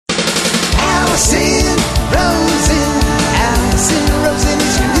Allison Rosen. Allison Rosen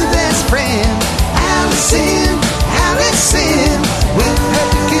is your new best friend. Allison with her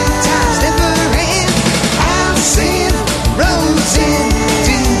good times never end. Allison Rosen,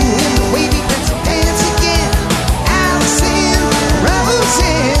 doing the wavy pencil dance again.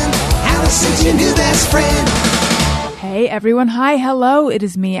 Allison's your new best friend. Hey everyone, hi, hello, it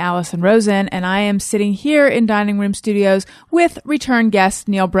is me, Allison Rosen, and I am sitting here in Dining Room Studios with return guest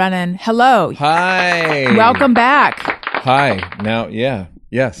Neil Brennan. Hello. Hi. Welcome back. Hi. Now,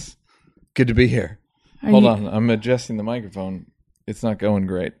 yes. Good to be here. Hold on, I'm adjusting the microphone. It's not going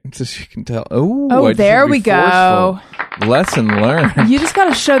great, as you can tell. Oh, there we go. Lesson learned. You just got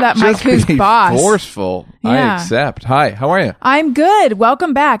to show that mic who's boss. Forceful. Yeah. I accept. Hi, how are you? I'm good.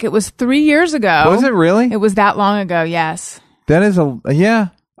 Welcome back. It was 3 years ago. Was it really? It was that long ago, yes. That is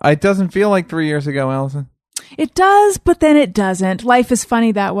it doesn't feel like 3 years ago, Allison. It does, but then it doesn't. Life is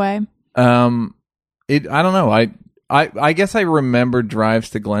funny that way. I don't know. I guess I remember drives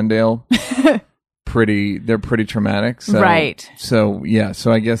to Glendale. They're pretty traumatic. So, right. So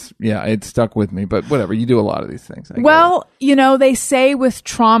I guess, it stuck with me, but whatever. You do a lot of these things. Well, they say with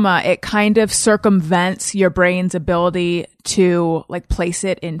trauma, it kind of circumvents your brain's ability to like place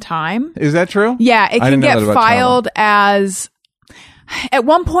it in time. Is that true? Yeah. It can get filed trauma. As, at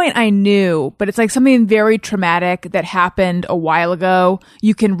one point I knew, but it's like something very traumatic that happened a while ago.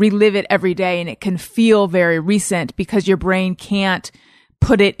 You can relive it every day and it can feel very recent because your brain can't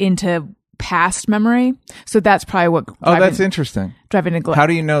put it into past memory. So that's probably what. That's interesting. Driving neglect. How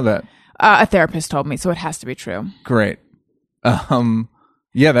do you know that? A therapist told me, so it has to be true. Great. I'm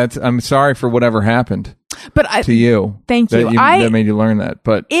sorry for whatever happened. But to you. Thank you. That made you learn that.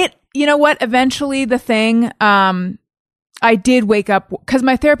 But you know what? Eventually the thing, I did wake up because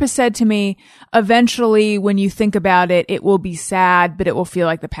my therapist said to me, eventually when you think about it, it will be sad, but it will feel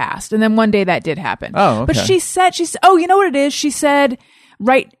like the past. And then one day that did happen. Oh, okay. But she said, oh, you know what it is? She said,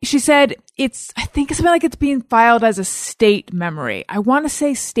 I think it's something like it's being filed as a state memory. I want to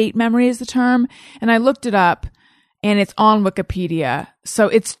say state memory is the term. And I looked it up and it's on Wikipedia. So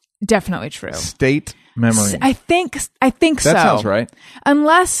it's definitely true. State memory. I think so. That sounds right.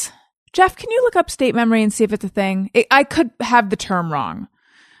 Unless, Jeff, can you look up state memory and see if it's a thing? I could have the term wrong.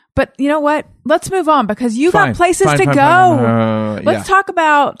 But you know what? Let's move on because you got places to go. Let's talk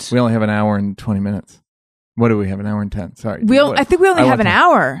about... We only have an hour and 20 minutes. What do we have? An hour and 10. Sorry. I think we only have an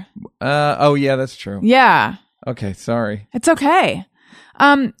hour. Oh, yeah, that's true. Yeah. Okay, sorry. It's okay.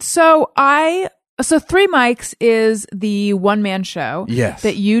 So Three Mics is the one-man show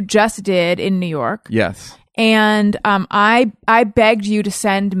that you just did in New York. Yes. And I begged you to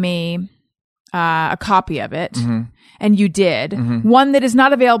send me a copy of it, and you did. Mm-hmm. One that is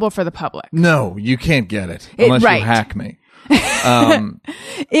not available for the public. No, you can't get it unless you hack me.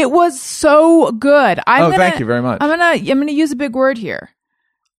 It was so good. Thank you very much. I'm gonna use a big word here.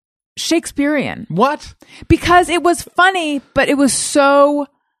 Shakespearean. What? Because it was funny, but it was so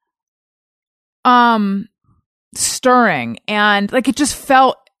stirring and like it just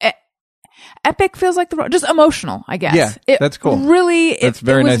felt epic. Feels like just emotional, I guess. Yeah, that's cool. Really, that's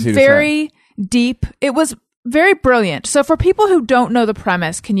very nice of you to say. Very deep. It was very brilliant. So for people who don't know the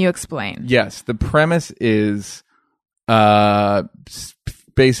premise, can you explain? Yes, the premise is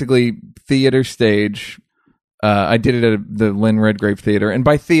basically theater stage. I did it at the Lynn Redgrave Theater, and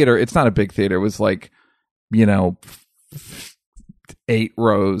by theater, it's not a big theater. It was like, 8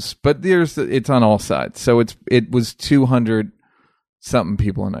 rows, but it's on all sides. So it was 200 something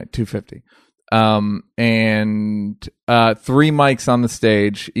people a night, 250. And 3 mics on the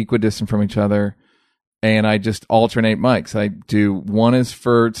stage, equidistant from each other. And I just alternate mics. I do one is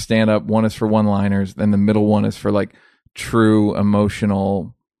for stand up, one is for one-liners, then the middle one is for like true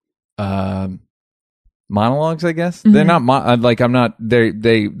emotional monologues, I guess. Mm-hmm. They're not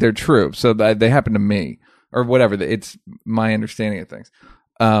they're true. So they happen to me or whatever. It's my understanding of things.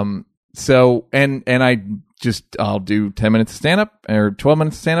 So I'll do 10 minutes of stand up or 12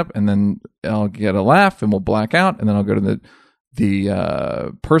 minutes of stand up, and then I'll get a laugh and we'll black out, and then I'll go to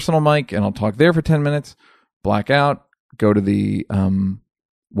the personal mic and I'll talk there for 10 minutes, black out, go to the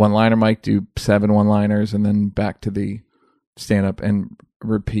one-liner mic, do 7 one-liners, and then back to the stand-up and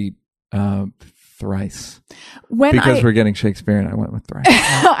repeat thrice. Because we're getting Shakespearean, I went with thrice.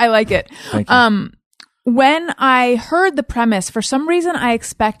 I like it. Thank you. When I heard the premise, for some reason I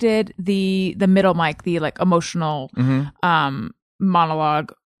expected the middle mic, the like emotional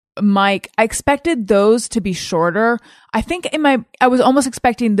monologue mic. I expected those to be shorter. I think I was almost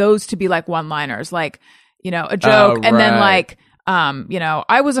expecting those to be like one-liners, like, a joke, and then like,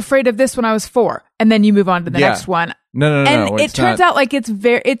 I was afraid of this when I was 4, and then you move on to the next one. No. And it turns out like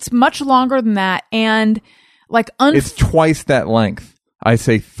it's much longer than that, and like it's twice that length. I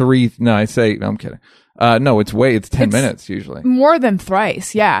say 3. No, I'm kidding. No, it's 10 minutes usually. More than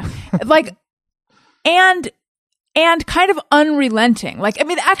thrice, yeah. Like, and kind of unrelenting. Like, I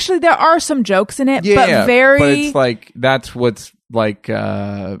mean, actually, there are some jokes in it, but it's like that's what's like.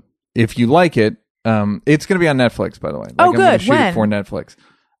 If you like it, it's going to be on Netflix, by the way. Like, oh, good. I'm shoot it for Netflix.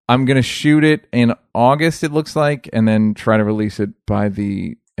 I'm going to shoot it in August. It looks like, and then try to release it by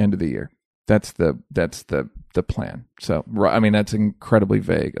the end of the year. That's the plan. So, I mean, that's incredibly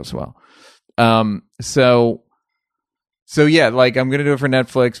vague as well. So yeah, like I'm gonna do it for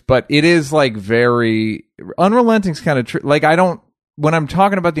Netflix, but it is like very unrelenting's kind of like when I'm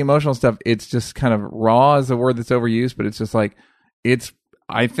talking about the emotional stuff, it's just kind of raw is a word that's overused, but it's just like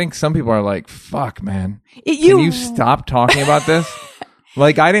I think some people are like, fuck, man, can you stop talking about this?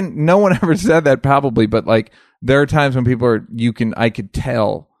 Like no one ever said that probably, but like there are times when people I could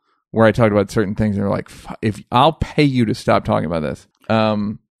tell where I talked about certain things and they're like, if I'll pay you to stop talking about this.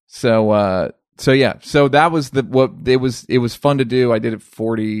 So yeah, so that was it was fun to do. I did it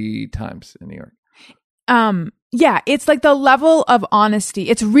 40 times in New York. Yeah, it's like the level of honesty.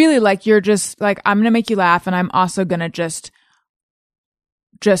 It's really like you're just like, I'm going to make you laugh and I'm also going to just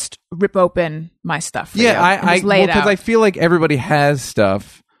rip open my stuff for you. Because I feel like everybody has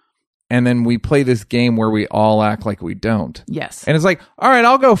stuff and then we play this game where we all act like we don't. Yes. And it's like, all right,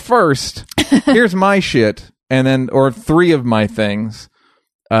 I'll go first. Here's my shit. And then, or 3 of my things,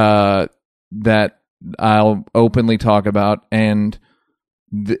 that I'll openly talk about. And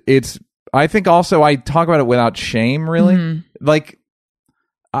I think also I talk about it without shame, really. Mm-hmm. Like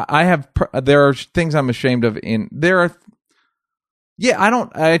there are things I'm ashamed of I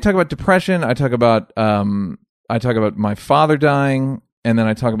talk about depression. I talk about my father dying, and then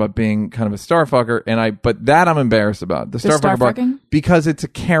I talk about being kind of a star fucker. But that I'm embarrassed about. The star fucker part, because it's a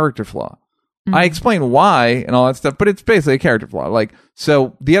character flaw. Mm-hmm. I explain why and all that stuff, but it's basically a character flaw. Like,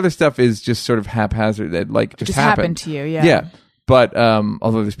 so the other stuff is just sort of haphazard that like just happened to you. Yeah. Yeah. But,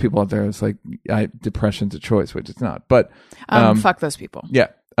 although there's people out there, it's like, depression's a choice, which it's not, but, fuck those people. Yeah.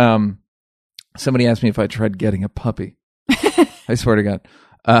 Somebody asked me if I tried getting a puppy. I swear to God.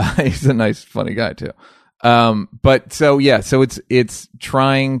 He's a nice, funny guy too. But so, yeah, so it's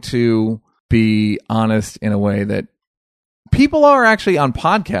trying to be honest in a way that people are actually on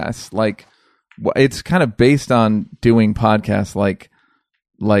podcasts. Like, it's kind of based on doing podcasts, like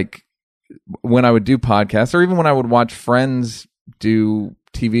when I would do podcasts, or even when I would watch friends do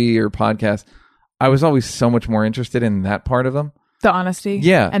TV or podcasts, I was always so much more interested in that part of them. The honesty,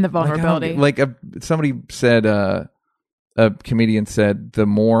 yeah, and the vulnerability. Somebody said, a comedian said, the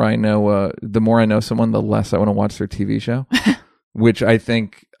more I know someone, the less I want to watch their TV show, which I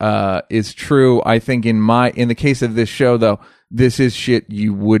think is true. I think in the case of this show, though, this is shit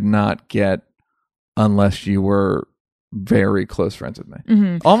you would not get unless you were very close friends with me.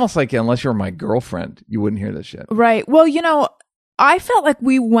 Mm-hmm. Almost like unless you're my girlfriend, you wouldn't hear this shit. Right. Well, I felt like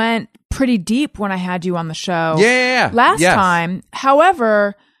we went pretty deep when I had you on the show. Yeah. Last time.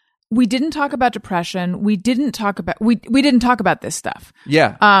 However, we didn't talk about depression. We didn't talk about this stuff.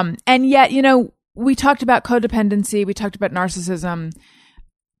 Yeah. And yet, we talked about codependency, we talked about narcissism,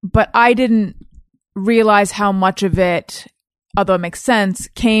 but I didn't realize how much of it, although it makes sense,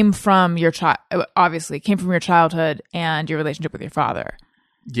 came from your childhood and your relationship with your father.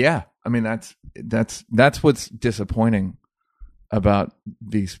 Yeah. I mean, that's what's disappointing about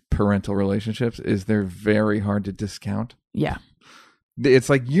these parental relationships is they're very hard to discount. Yeah. It's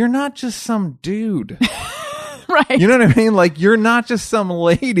like, you're not just some dude. Right. You know what I mean? Like, you're not just some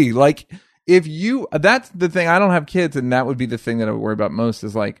lady. Like, that's the thing. I don't have kids, and that would be the thing that I would worry about most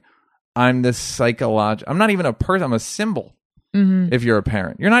is like, I'm this psychological, I'm not even a person, I'm a symbol. Mm-hmm. If you're a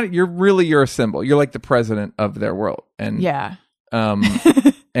parent, you're a symbol. You're like the president of their world. And yeah.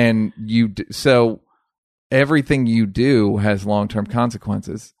 And so everything you do has long-term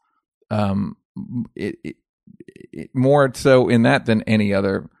consequences. It more so in that than any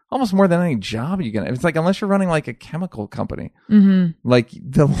other, almost more than any job you can. It's like, unless you're running like a chemical company, mm-hmm. like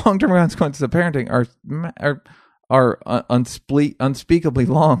the long-term consequences of parenting are unspeakably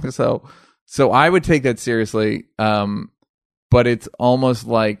long. So I would take that seriously. But it's almost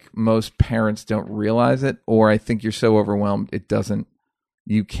like most parents don't realize it, or I think you're so overwhelmed,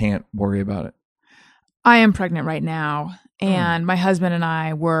 you can't worry about it. I am pregnant right now, and my husband and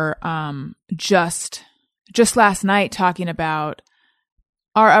I were just last night talking about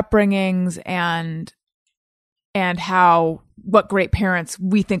our upbringings and what great parents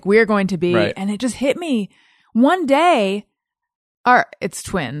we think we're going to be. Right. And it just hit me one day. It's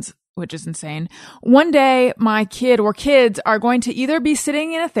twins. which is insane. One day, my kid or kids are going to either be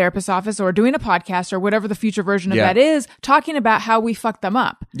sitting in a therapist's office or doing a podcast or whatever the future version of Yeah. that is, talking about how we fucked them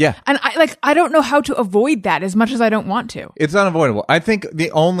up. Yeah. And I don't know how to avoid that as much as I don't want to. It's unavoidable. I think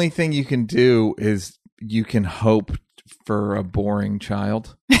the only thing you can do is you can hope for a boring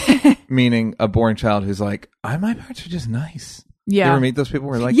child, meaning a boring child who's like, my parents are just nice. Yeah. You ever meet those people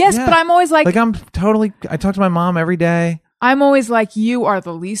who are like, Yes, yeah. but I'm always like I talk to my mom every day. I'm always like, you are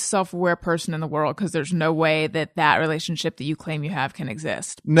the least self-aware person in the world because there's no way that relationship that you claim you have can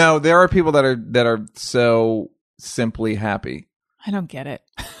exist. No, there are people that are so simply happy. I don't get it.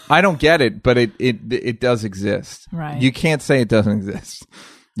 I don't get it, but it does exist. Right. You can't say it doesn't exist.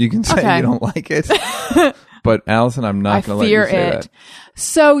 You can say Okay. you don't like it. But Allison, I'm not going to let you fear say it. that.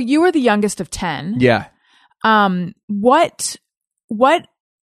 So you were the youngest of 10. Yeah. What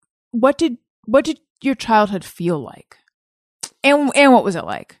did your childhood feel like? And what was it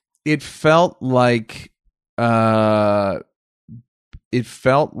like? It felt like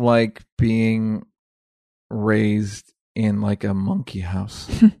being raised in like a monkey house.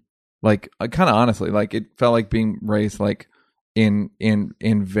 Like kind of honestly, like it felt like being raised like in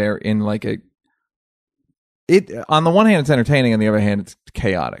like a it on the one hand it's entertaining, on the other hand it's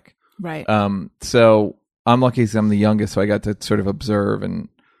chaotic. Right. So I'm lucky 'cause I'm the youngest, so I got to sort of observe and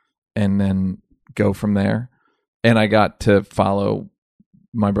then go from there. And I got to follow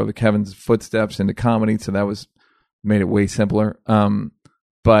my brother Kevin's footsteps into comedy, so that made it way simpler.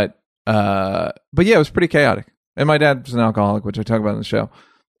 But yeah, it was pretty chaotic. And my dad was an alcoholic, which I talk about in the show.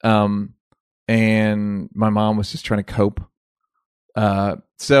 And my mom was just trying to cope.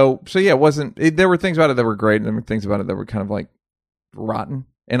 So yeah, there were things about it that were great, and there were things about it that were kind of like rotten.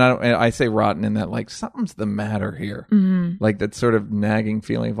 And I say rotten in that like something's the matter here. Mm-hmm. Like that sort of nagging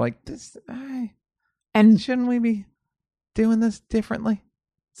feeling of like this. And Shouldn't we be doing this differently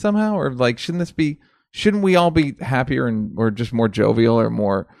somehow, or like shouldn't we all be happier or just more jovial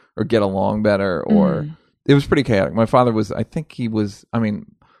or get along better? Or it was pretty chaotic. My father was, I know he was an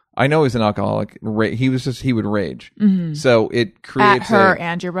alcoholic. He would rage. Mm-hmm. So it creates at her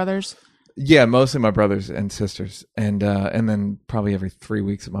and your brothers. Yeah, mostly my brothers and sisters, and then probably every 3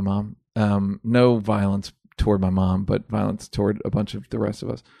 weeks of my mom. No violence toward my mom, but violence toward a bunch of the rest of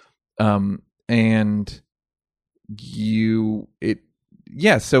us.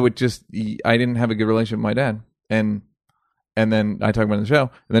 So it just, I didn't have a good relationship with my dad, and then I talk about it in the show,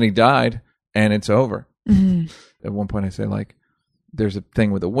 and then he died, and it's over. Mm-hmm. At one point, I say like, "There's a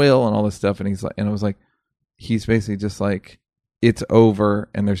thing with a will and all this stuff," and he's like, and I was like, he's basically just like, it's over,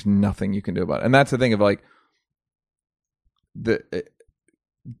 and there's nothing you can do about it, and that's the thing of like,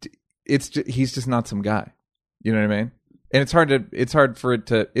 he's just not some guy, you know what I mean? And it's hard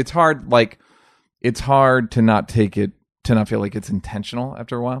to not take it, to not feel like it's intentional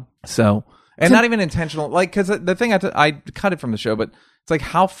after a while. So, and not even intentional, like, because the thing I cut it from the show, but it's like,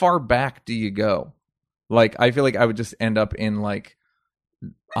 how far back do you go? Like, I feel like I would just end up in like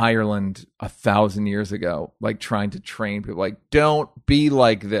Ireland 1,000 years ago, like trying to train people, like, don't be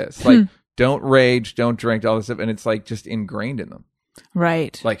like this, like, don't rage, don't drink, all this stuff, and it's like just ingrained in them.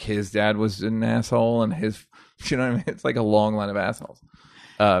 Right. Like his dad was an asshole, and you know what I mean? It's like a long line of assholes.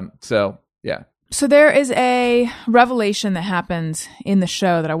 So yeah. So there is a revelation that happens in the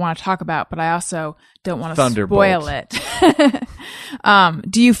show that I want to talk about, but I also don't want to spoil it.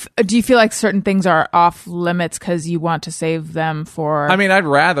 Do you feel like certain things are off limits because you want to save them for? I mean, I'd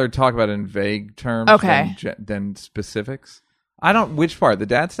rather talk about it in vague terms than specifics. Which part? The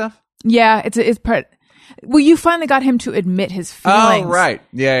dad stuff? Yeah, it's part. Well, you finally got him to admit his feelings. Oh, right.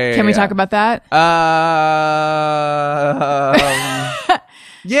 Yeah. Can we talk about that?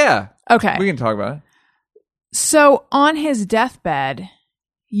 Yeah. Okay. We can talk about it. So on his deathbed,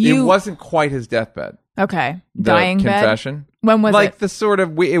 it wasn't quite his deathbed. Okay. The Dying confession. Bed? When was like it? The sort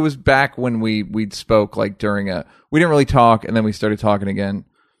of, it was back when we spoke, like during we didn't really talk, and then we started talking again.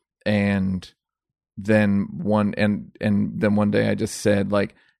 And then one day I just said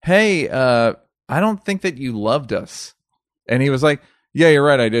like, hey, I don't think that you loved us. And he was like, yeah, you're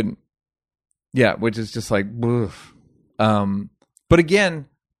right, I didn't. Yeah, which is just like, oof. But again,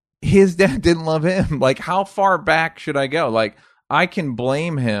 his dad didn't love him. Like, how far back should I go? Like, I can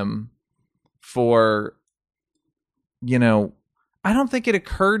blame him for, I don't think it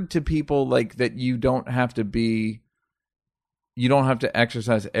occurred to people like that you don't have to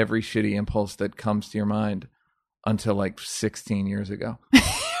exercise every shitty impulse that comes to your mind until like 16 years ago.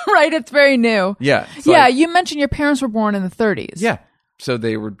 Right, it's very new. Yeah. Yeah, you mentioned your parents were born in the 30s. Yeah. So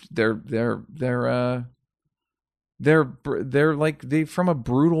they're like they from a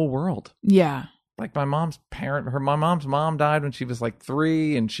brutal world. Yeah. like my mom's mom's mom died when she was like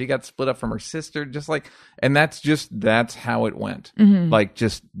 3, and she got split up from her sister. Just like, and that's how it went. Like,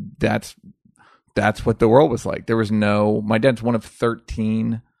 just that's what the world was like. There was my dad's one of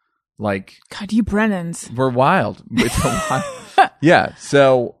 13. Like, God, you Brennans. We're wild. It's a wild. Yeah.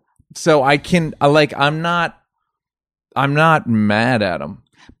 So I'm not mad at him.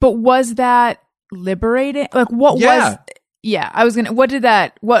 But was that liberating? Like, what was? Yeah, what did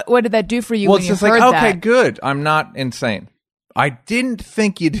that do for you when it's you just heard like, that? okay, good. I'm not insane. I didn't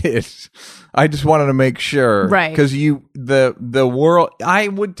think you did. I just wanted to make sure. Right. Because the world, I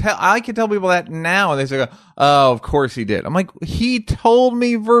could tell people that now, and they say, oh, of course he did. I'm like, he told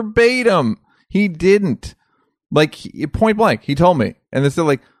me verbatim. He didn't. Like, point blank, he told me. And they're still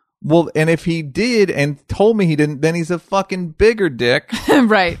like, well, and if he did and told me he didn't, then he's a fucking bigger dick.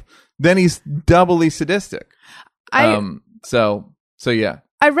 Right. Then he's doubly sadistic. So yeah.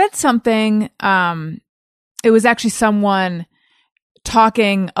 I read something, it was actually someone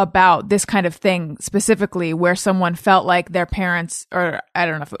talking about this kind of thing specifically, where someone felt like their parents, or I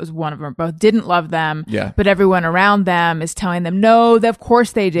don't know if it was one of them or both, didn't love them, but everyone around them is telling them, no, of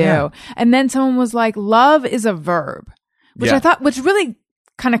course they do. Yeah. And then someone was like, love is a verb, which I thought, which really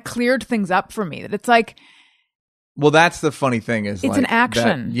kind of cleared things up for me, that it's like, well, that's the funny thing is it's like an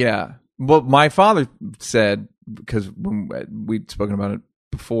action. Well, my father said, because when we'd spoken about it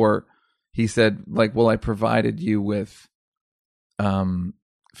before, he said, like, well, I provided you with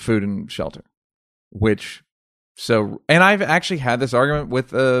food and shelter, and I've actually had this argument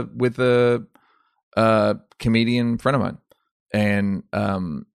with a comedian friend of mine, and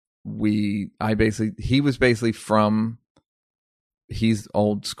he's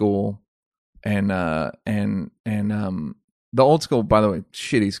old school, and the old school, by the way,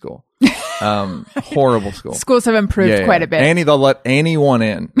 shitty school. Horrible school. Schools have improved quite a bit. And they'll let anyone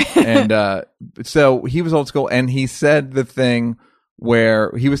in. And so he was old school, and he said the thing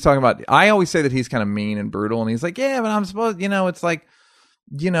where he was talking about, I always say that he's kind of mean and brutal, and he's like, yeah, but I'm supposed, it's like,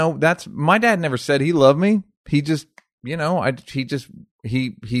 that's, my dad never said he loved me. He just,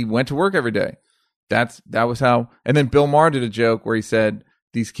 he went to work every day. That was how. And then Bill Maher did a joke where he said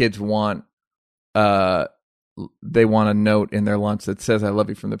these kids want they want a note in their lunch that says I love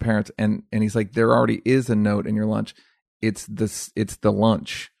you from the parents, and he's like, there already is a note in your lunch. It's the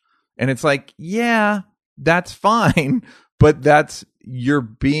lunch. And it's like, yeah, that's fine, but you're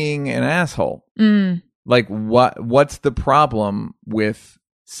being an asshole. Like, what's the problem with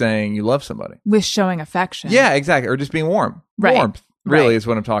saying you love somebody? With showing affection. Yeah, exactly. Or just being warm. Right. Warmth really is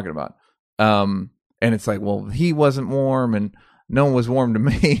what I'm talking about. And it's like, well, he wasn't warm, and no one was warm to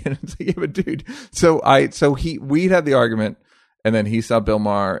me. And it's like, yeah, but dude. We'd had the argument, and then he saw Bill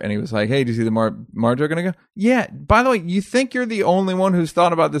Maher, and he was like, hey, do you see the Maher joke? And I go, yeah, by the way, you think you're the only one who's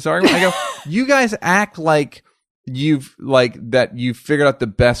thought about this argument? I go, you guys act like you've figured out the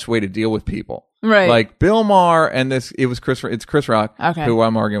best way to deal with people. Right. Like Bill Maher and it's Chris Rock, who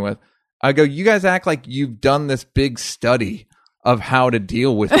I'm arguing with. I go, you guys act like you've done this big study of how to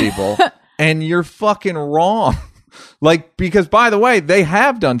deal with people, and you're fucking wrong. Like, because by the way, they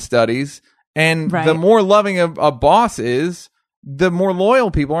have done studies, and the more loving a boss is, the more loyal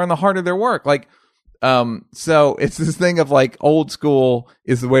people are and the harder their work. Like, so it's this thing of like, old school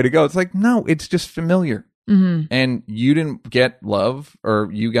is the way to go. It's like, no, it's just familiar. Mm-hmm. And you didn't get love, or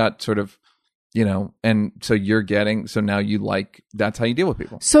you got sort of, and so so now that's how you deal with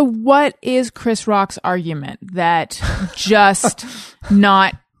people. So what is Chris Rock's argument that just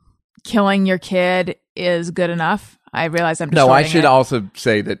not killing your kid is good enough? I realize I'm no. I should also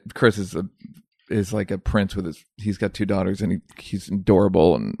say that Chris is like a prince with he's got 2 daughters, and he's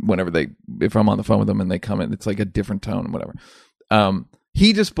adorable. And whenever if I'm on the phone with them and they come in, it's like a different tone and whatever.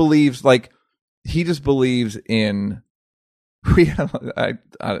 He just believes in.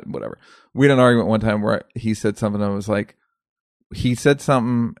 Whatever. We had an argument one time where he said something. I was like, he said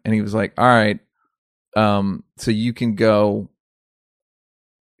something, and he was like, all right, so you can go.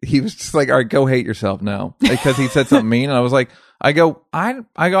 He was just like, all right, go hate yourself now, because he said something mean. And I was like, I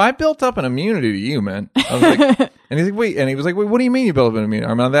built up an immunity to you, man. I was like, and he's like, wait, and he was like, wait, what do you mean you built up an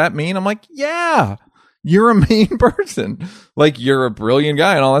immunity? Am I that mean? I'm like, yeah, you're a mean person. Like, you're a brilliant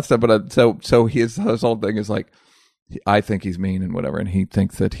guy and all that stuff. But so his whole thing is like, I think he's mean and whatever, and he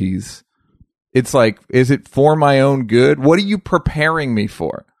thinks that it's like, is it for my own good? What are you preparing me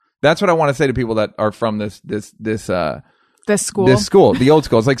for? That's what I want to say to people that are from this school, the old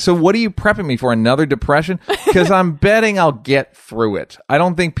school. It's like, so what are you prepping me for? Another depression? Because I'm betting I'll get through it. I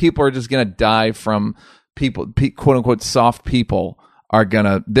don't think people are just going to die from quote unquote soft people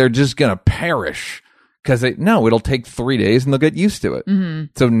they're just going to perish because it'll take 3 days and they'll get used to it.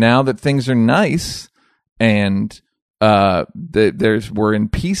 So now that things are nice and we're in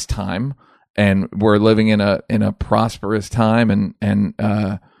peacetime and we're living in a prosperous time and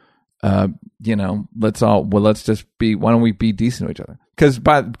let's just be, why don't we be decent to each other?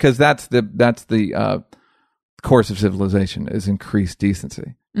 Because that's the course of civilization is increased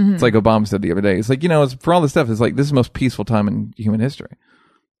decency. It's like Obama said the other day. It's like, it's, for all this stuff, it's like this is the most peaceful time in human history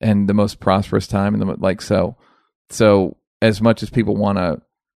and the most prosperous time. And so as much as people want to,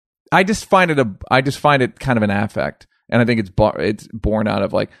 I just find it kind of an affect. And I think it's born out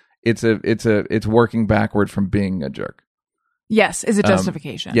of like, it's working backward from being a jerk. Yes. Is a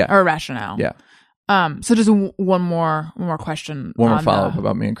justification or a rationale. Yeah. So just one more question. One more follow-up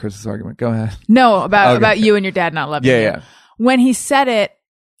about me and Chris's argument. Go ahead. No, about you and your dad not loving you. Yeah. When he said it,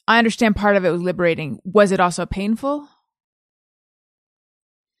 I understand part of it was liberating. Was it also painful?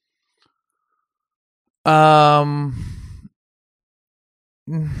 I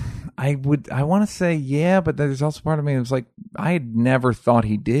want to say yeah, but there's also part of me that was like, I had never thought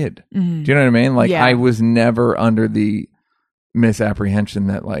he did. Do you know what I mean? Like, I was never under the misapprehension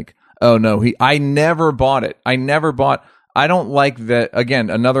that like, oh no, I never bought it. I don't like that.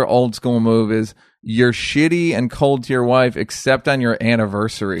 Again, another old school move is you're shitty and cold to your wife except on your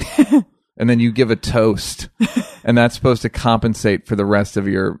anniversary. And then you give a toast and that's supposed to compensate for the rest of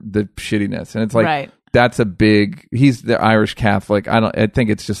the shittiness. And it's like, right. That's a big, he's the Irish Catholic. I think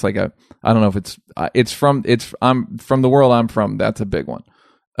it's just like I don't know if I'm from the world I'm from. That's a big one.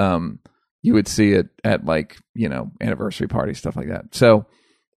 You would see it at like, anniversary parties, stuff like that. So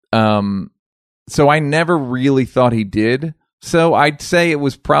I never really thought he did. So I'd say it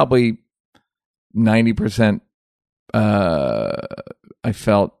was probably 90%, I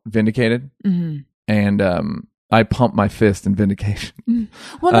felt vindicated. And, I pumped my fist in vindication.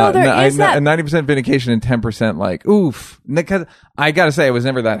 Well, no, there is that. 90% vindication and 10% like, oof. Because I got to say, I was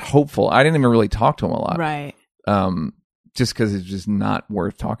never that hopeful. I didn't even really talk to him a lot. Right. Just because it's just not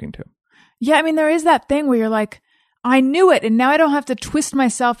worth talking to. Yeah, I mean, there is that thing where you're like, I knew it, and now I don't have to twist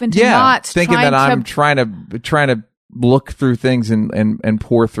myself into thinking that I'm trying to look through things and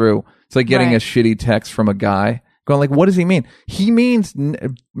pour through. It's like getting a shitty text from a guy going like, what does he mean? He means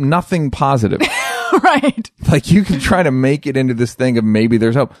nothing positive. Right. Like you can try to make it into this thing of maybe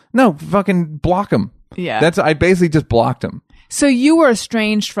there's hope. No, fucking block him. Yeah. I basically just blocked him. So you were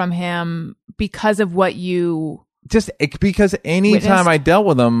estranged from him because of what you because anytime I dealt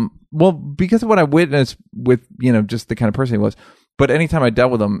with him, well, because of what I witnessed with, just the kind of person he was, but anytime I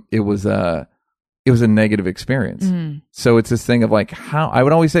dealt with him, it was a negative experience. So it's this thing of like how I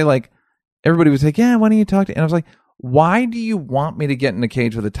would always say like everybody was like, yeah, why don't you talk to? And I was like, why do you want me to get in a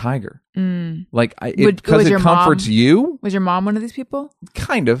cage with a tiger? Like, because it comforts you? Was your mom one of these people?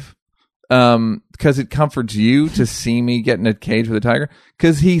 Kind of. Because it comforts you to see me get in a cage with a tiger?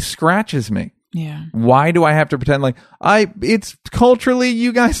 Because he scratches me. Yeah. Why do I have to pretend like, it's culturally,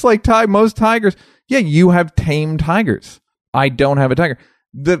 you guys like most tigers. Yeah, you have tame tigers. I don't have a tiger.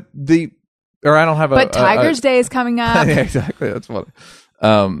 Or I don't have But Tiger's Day is coming up. Yeah, exactly. That's funny.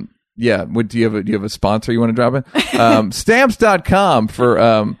 Yeah. Do you have a sponsor you want to drop in? Stamps.com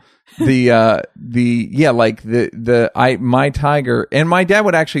for my tiger, and my dad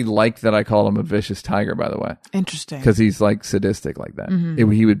would actually like that I called him a vicious tiger, by the way. Interesting. Because he's like sadistic like that.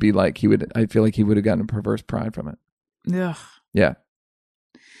 He would be like, I feel like he would have gotten a perverse pride from it. Ugh. Yeah.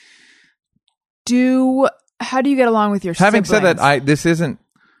 How do you get along with your Having siblings? said that, this isn't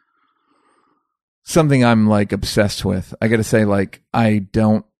something I'm like obsessed with. I got to say, like, I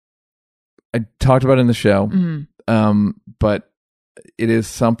talked about it in the show, but it is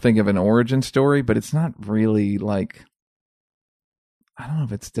something of an origin story, but it's not really like, I don't know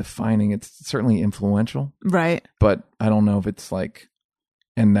if it's defining. It's certainly influential. Right. But I don't know if it's like,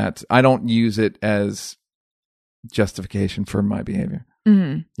 I don't use it as justification for my behavior.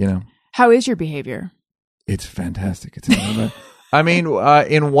 How is your behavior? It's fantastic. It's I mean,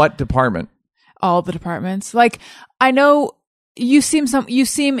 in what department? All the departments. Like, I know you seem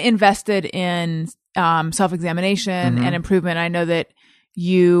invested in self-examination and improvement. I know that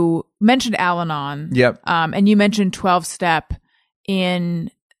you mentioned Al-Anon. Yep. And you mentioned 12-step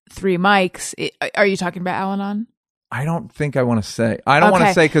in 3 mics. Are you talking about Al-Anon? I don't think I want to say. I don't want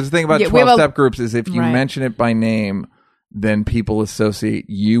to say, because the thing about 12-step groups is if you mention it by name, then people associate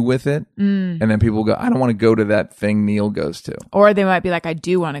you with it. And then people go, I don't want to go to that thing Neil goes to. Or they might be like, I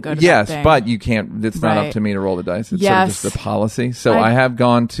do want to go to that thing. Yes, but you can't. It's not up to me to roll the dice. It's sort of just the policy. So I have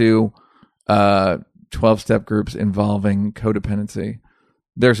gone to 12-step groups involving codependency.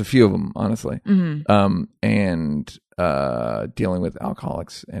 There's a few of them, honestly. And dealing with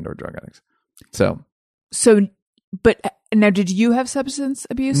alcoholics and or drug addicts. So So, but now, did you have substance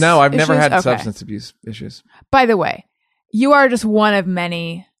abuse? No, I've never issues? had Okay. substance abuse issues. By the way, you are just one of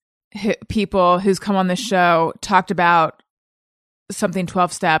many people who's come on the show, talked about something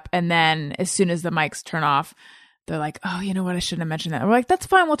 12-step, and then as soon as the mics turn off, they're like, oh, you know what? I shouldn't have mentioned that. We're like, that's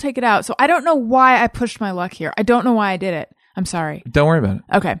fine. We'll take it out. So I don't know why I pushed my luck here. I don't know why I did it. I'm sorry. Don't worry about it.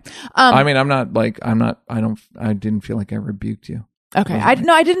 Okay. I mean, I didn't feel like I rebuked you. Okay.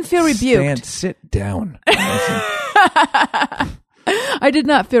 I didn't feel rebuked. Sit down. I did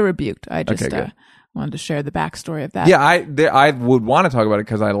not feel rebuked. I just good. wanted to share the backstory of that. Yeah, I would want to talk about it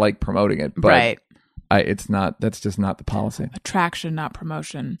because I like promoting it, but Right. That's just not the policy. Attraction, not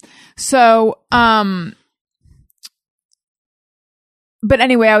promotion. So, but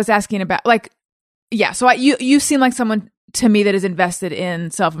anyway, I was asking about so you seem like someone to me that is invested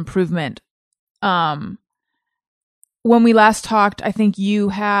in self-improvement. When we last talked, I think you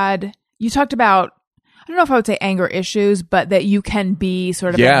talked about, I don't know if I would say anger issues, but that you can be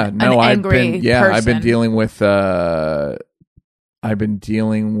sort of an angry person. I've been dealing with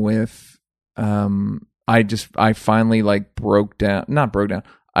I finally not broke down.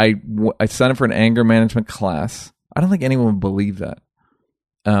 I signed up for an anger management class. I don't think anyone would believe that.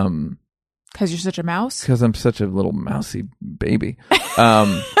 Because you're such a mouse? Because I'm such a little mousy baby.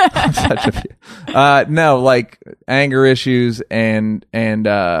 I'm such anger issues and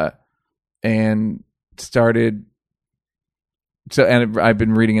started. So, and I've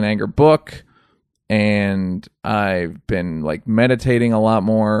been reading an anger book, and I've been meditating a lot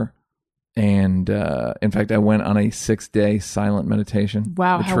more. And in fact, I went on a 6-day silent meditation.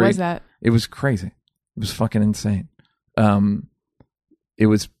 Wow, retreat. how was that? It was crazy. It was fucking insane. It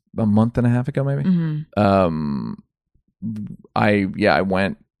was a month and a half ago, maybe. Mm-hmm. I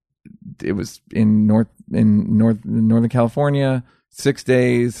went. It was in Northern California. 6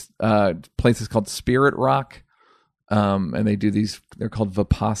 days. Places called Spirit Rock, and they do these. They're called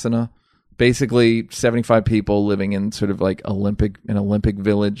Vipassana. Basically, 75 people living in sort of like Olympic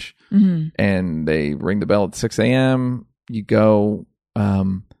village, mm-hmm. and they ring the bell at 6 a.m. You go.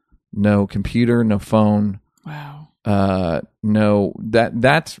 No computer, no phone. Wow. No,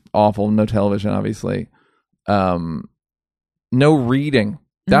 that's awful. No television, obviously. No reading.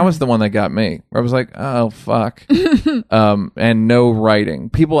 That was the one that got me. Where I was like, oh fuck. And no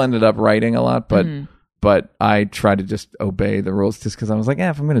writing. People ended up writing a lot, but I tried to just obey the rules just because I was like,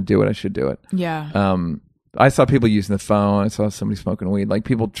 if I'm going to do it, I should do it. Yeah. I saw people using the phone. I saw somebody smoking weed.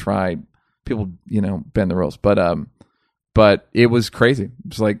 People bend the rules, but it was crazy.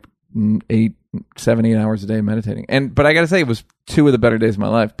 It was 7, 8 hours a day meditating. But I got to say, it was 2 of the better days of my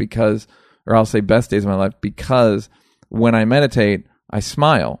life best days of my life, because when I meditate, I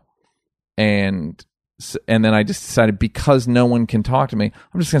smile. And then I just decided, because no one can talk to me,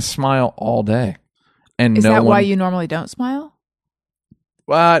 I'm just going to smile all day. And is that why you normally don't smile?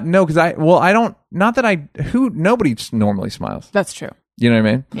 No, because nobody normally smiles. That's true. You know what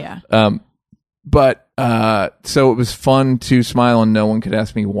I mean? Yeah. But so it was fun to smile, and no one could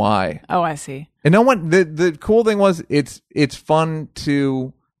ask me why. Oh, I see. And no one. The cool thing was, it's fun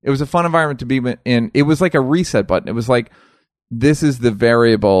to. It was a fun environment to be in. It was like a reset button. It was like, this is the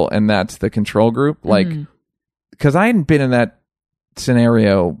variable, and that's the control group. Because I hadn't been in that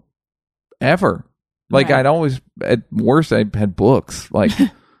scenario ever. Right. I'd always, at worst, I had books.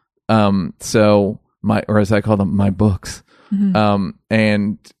 So or as I call them, my books. Mm-hmm.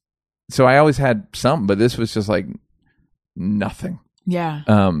 And so I always had something, but this was just nothing. Yeah.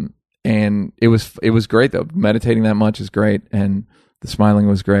 And it was great though. Meditating that much is great, and the smiling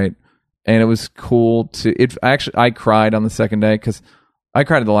was great, and it was cool to. I cried on the second day, because I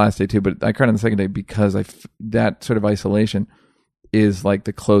cried the last day too, but I cried on the second day because that sort of isolation is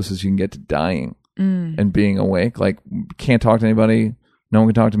the closest you can get to dying and being awake. Can't talk to anybody. No one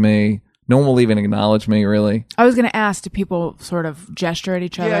can talk to me. No one will even acknowledge me, really. I was going to ask, do people sort of gesture at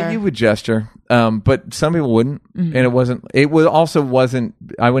each other? Yeah, you would gesture. But some people wouldn't. Mm-hmm. And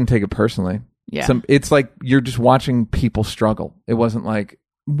I wouldn't take it personally. Yeah. It's like you're just watching people struggle. It wasn't like,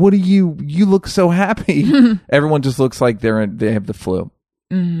 what are you look so happy. Everyone just looks like they have the flu.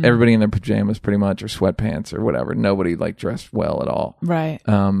 Mm-hmm. Everybody in their pajamas pretty much, or sweatpants or whatever. Nobody dressed well at all. Right.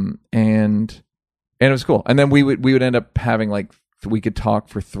 And it was cool. And then we would end up having we could talk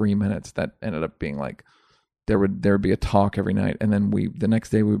for 3 minutes. That ended up being there would be a talk every night, and then the next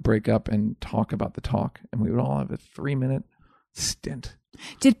day we would break up and talk about the talk, and we would all have a 3-minute stint.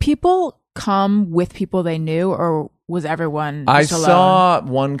 Did people come with people they knew, or was everyone just alone? Saw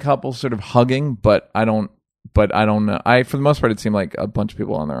one couple sort of hugging, but I don't know. For the most part, it seemed like a bunch of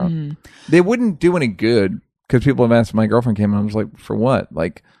people on their own. Mm. They wouldn't do any good, because people have asked. My girlfriend came, and I was like, for what?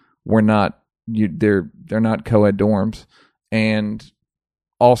 We're not they're not co-ed dorms, and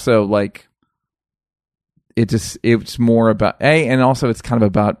also like it's more about and also it's kind of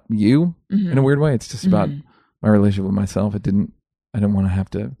about you in a weird way. It's just about my relationship with myself. I didn't want to have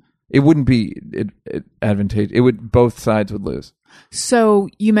to. It wouldn't be advantageous. It would, both sides would lose. So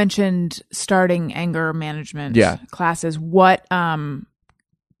you mentioned starting anger management classes. What made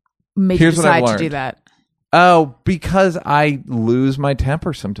you decide to do that? Oh, because I lose my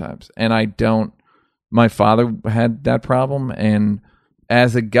temper sometimes, and I don't. My father had that problem, and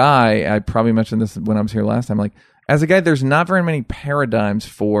as a guy, I probably mentioned this when I was here last time. Like, as a guy, there's not very many paradigms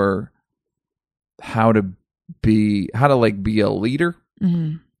for how to be a leader,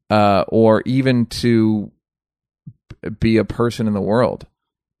 or even to be a person in the world.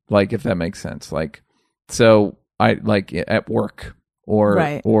 Like, if that makes sense. Like, so I like at work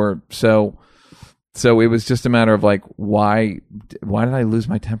or so. So it was just a matter of like, why did I lose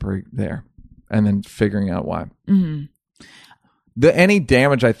my temper there? And then figuring out why. Any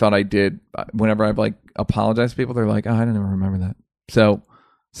damage I thought I did, whenever I've like apologized to people, they're like, oh, I don't even remember that.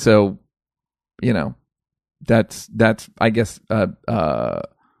 So, you know, that's I guess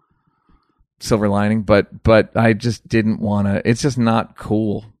silver lining, but I just didn't want to. It's just not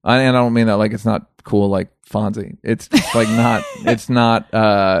cool. And I don't mean that like it's not cool like Fonzie. It's just like not. It's not.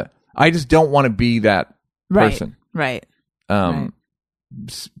 I just don't want to be that person. Right. Plain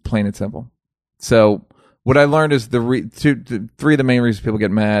and simple. So what I learned is three of the main reasons people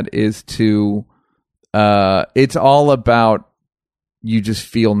get mad is to, it's all about you just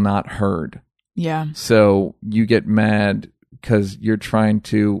feel not heard. Yeah. So you get mad because you're trying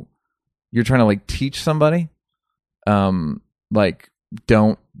to like teach somebody, you're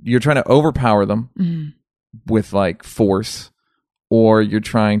trying to overpower them with like force. Or you're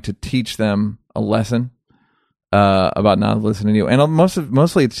trying to teach them a lesson about not listening to you, and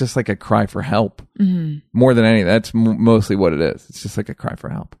mostly it's just like a cry for help more than anything. That's mostly what it is. It's just like a cry for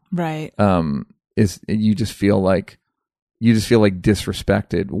help, right? You just feel like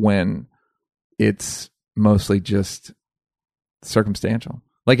disrespected when it's mostly just circumstantial.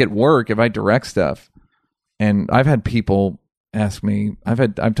 Like at work, if I direct stuff, and I've had people ask me,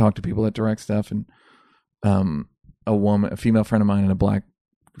 I've talked to people that direct stuff, and a female friend of mine and a black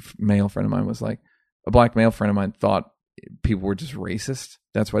male friend of mine was like, a black male friend of mine thought people were just racist.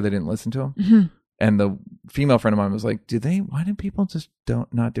 That's why they didn't listen to him. And the female friend of mine was like, why do people just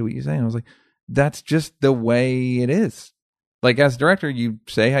not do what you say? And I was like, that's just the way it is. Like as a director, you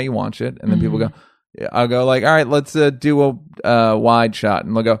say how you want it. And then people go, I'll go like, all right, let's do a wide shot.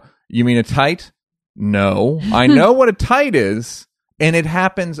 And they'll go, you mean a tight? No, I know what a tight is. And it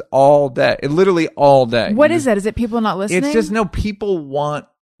happens all day. Literally all day. What is that? Is it people not listening? It's just people want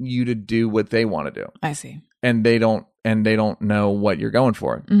you to do what they want to do. I see. And they don't know what you're going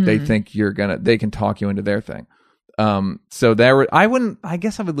for. They think they can talk you into their thing. So I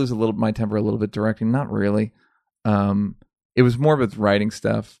guess I would lose my temper a little bit directing. Not really. It was more with writing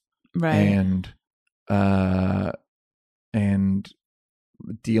stuff. Right. And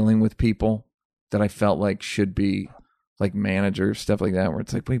dealing with people that I felt like should be like managers, stuff like that, where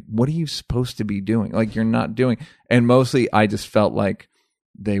it's like, wait, what are you supposed to be doing? Like you're not doing. And mostly I just felt like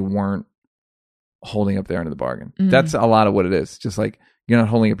they weren't holding up their end of the bargain. That's a lot of what it is. Just like you're not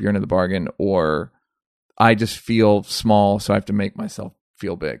holding up your end of the bargain, or I just feel small, so I have to make myself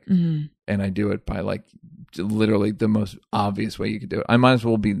feel big. And I do it by like literally the most obvious way you could do it. I might as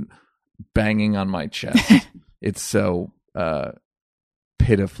well be banging on my chest. It's so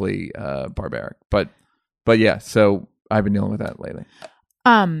pitifully barbaric. But yeah, so I've been dealing with that lately.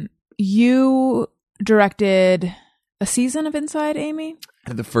 You directed a season of Inside Amy?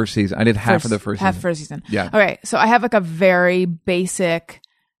 The first season. I did half of the first season. Half first season. Yeah. Okay, so I have like a very basic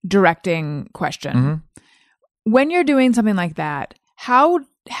directing question. When you're doing something like that, how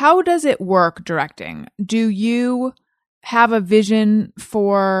does it work directing? Do you have a vision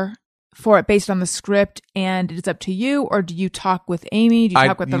for it based on the script and it's up to you, or do you talk with Amy? Do you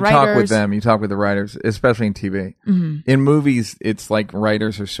talk with the writers? You talk with them. You talk with the writers, especially in TV. In movies, it's like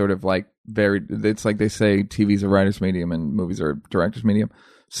writers are sort of like it's like they say TV's a writer's medium and movies are a director's medium.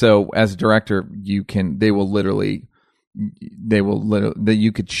 So as a director, you could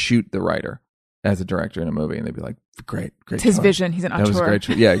shoot the writer as a director in a movie and they'd be like, great it's his choice. Vision. He's an auteur. That was a great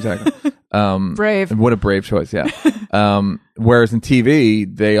choice. Yeah, exactly. Brave. What a brave choice. Yeah. Whereas in TV,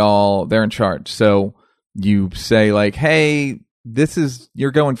 they're in charge. So you say like, hey,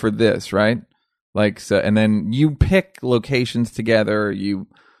 you're going for this, right? Like, so, and then you pick locations together. You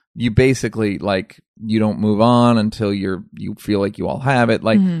basically like, you don't move on until you feel like you all have it.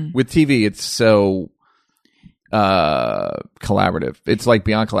 Like with TV, it's so collaborative. It's like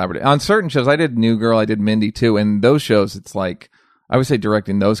beyond collaborative. On certain shows, I did New Girl, I did Mindy too, and those shows, it's like, I would say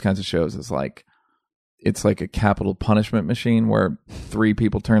directing those kinds of shows is like, it's like a capital punishment machine where 3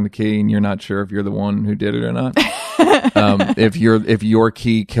 people turn the key and you're not sure if you're the one who did it or not. If your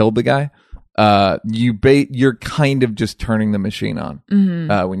key killed the guy, you're kind of just turning the machine on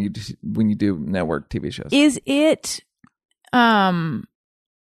when you do network TV shows. Is it? We're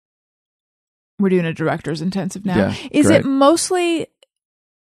doing a director's intensive now. Yeah, is great. it mostly?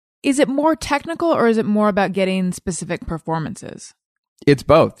 Is it more technical or is it more about getting specific performances? It's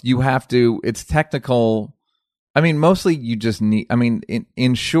both. You have to. It's technical. I mean, mostly you just need. I mean,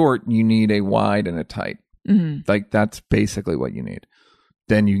 in short, you need a wide and a tight. Like that's basically what you need.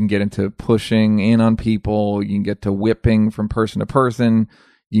 Then you can get into pushing in on people. You can get to whipping from person to person.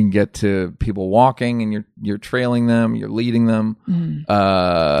 You can get to people walking and you're trailing them. You're leading them.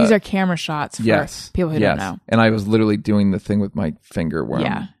 These are camera shots for people who don't know. And I was literally doing the thing with my finger where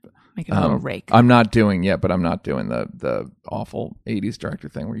I'm making a little rake. I'm not doing but I'm not doing the awful 80s director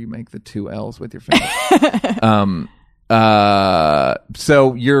thing where you make the 2 L's with your finger.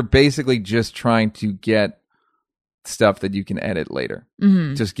 So you're basically just trying to get stuff that you can edit later.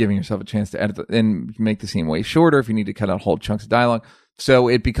 Just giving yourself a chance to edit and make the scene way shorter if you need to cut out whole chunks of dialogue. So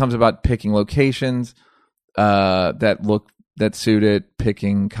it becomes about picking locations that suit it,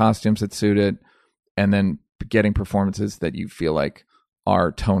 picking costumes that suit it, and then getting performances that you feel like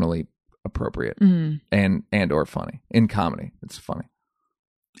are tonally appropriate and or funny. In comedy, it's funny.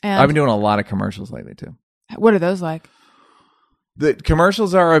 And I've been doing a lot of commercials lately too. What are those like? The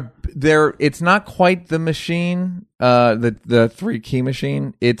commercials it's not quite the machine, the 3 key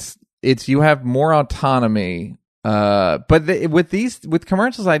machine. It's you have more autonomy. But with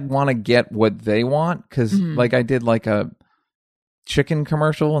commercials, I'd want to get what they want because like I did like a chicken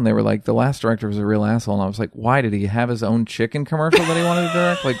commercial and they were like, the last director was a real asshole. And I was like, why did he have his own chicken commercial that he wanted to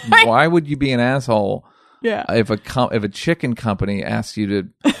direct? Like, why would you be an asshole? Yeah. If a chicken company asks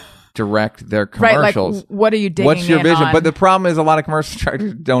you to direct their commercials, right? Like, what are you digging? What's your vision? on? But the problem is, a lot of commercial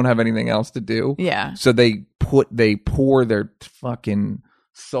directors don't have anything else to do. Yeah. So they pour their fucking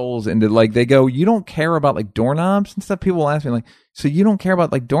souls into, like, they go, you don't care about like doorknobs and stuff. People will ask me like, so you don't care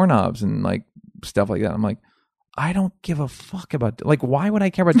about like doorknobs and like stuff like that. I'm like, I don't give a fuck about, like, why would I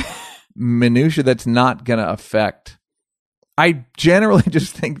care about minutia that's not gonna affect? I generally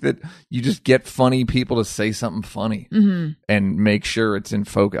just think that you just get funny people to say something funny and make sure it's in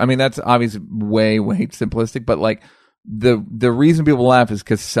focus. I mean, that's obviously way simplistic, but like the reason people laugh is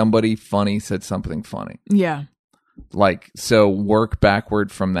because somebody funny said something funny. Yeah. Like, so work backward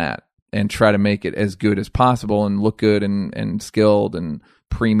from that and try to make it as good as possible and look good and skilled, and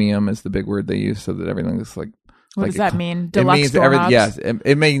premium is the big word they use, so that everything looks like. What does that mean? Deluxe it means doorknobs? Yes,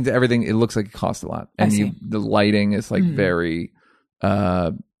 it means everything. It looks like it costs a lot, and I see. the lighting is like very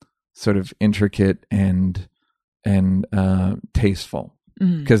sort of intricate and tasteful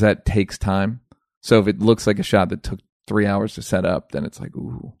because that takes time. So if it looks like a shot that took 3 hours to set up, then it's like,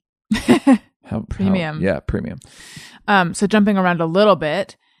 ooh, Premium. Premium. So jumping around a little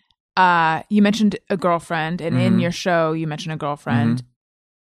bit, you mentioned a girlfriend, and in your show you mentioned a girlfriend.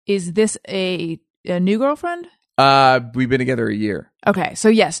 Is this a new girlfriend? We've been together a year. Okay, so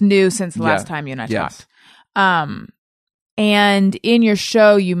yes, new since the last time you and I Yes. talked. And in your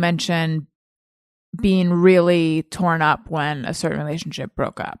show, you mentioned being really torn up when a certain relationship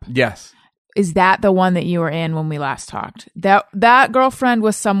broke up. Yes. Is that the one that you were in when we last talked? That girlfriend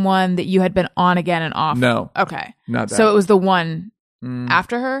was someone that you had been on again and off? No. Okay. Not that. So it was the one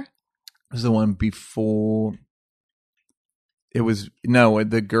after her? It was the one before. It was, no,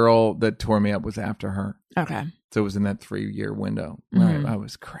 the girl that tore me up was after her. Okay. So it was in that 3-year window. Right. I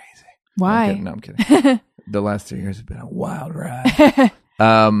was crazy. Why? No, I'm kidding. The last 3 years have been a wild ride.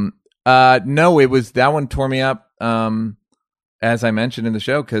 No, it was, that one tore me up, as I mentioned in the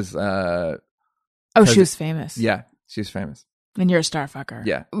show, because she was famous. Yeah, she was famous. And you're a star fucker.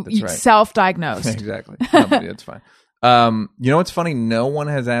 Yeah, that's right. Self-diagnosed. Exactly. No, but it's fine. You know what's funny? No one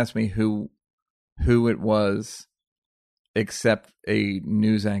has asked me who it was except a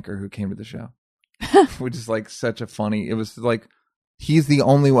news anchor who came to the show. Which is like such a funny, it was like, he's the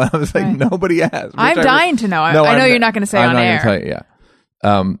only one. I was like, nobody asked. I'm dying to know. I know you're not going to say on air. I'm not going to tell you, yeah.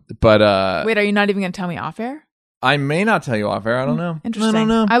 But wait, are you not even going to tell me off air? I may not tell you off air. I don't know. Interesting. I don't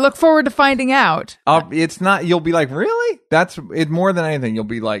know. I look forward to finding out. It's not, you'll be like, really? That's it. More than anything, you'll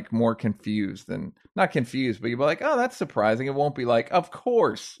be like more confused than, not confused, but you'll be like, oh, that's surprising. It won't be like, of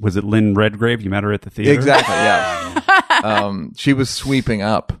course. Was it Lynn Redgrave? You met her at the theater? Exactly. Yeah. She was sweeping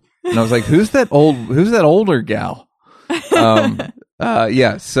up, and I was like, who's that older gal?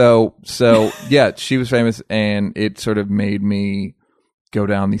 Yeah. So yeah, she was famous, and it sort of made me go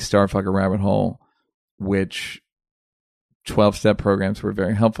down the Starfucker rabbit hole, which 12-step programs were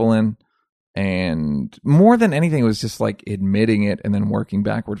very helpful in. And more than anything, it was just like admitting it and then working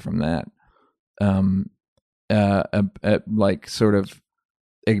backward from that. Like sort of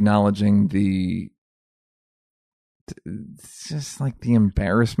acknowledging just like the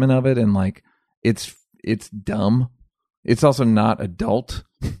embarrassment of it, and like it's dumb. It's also not adult.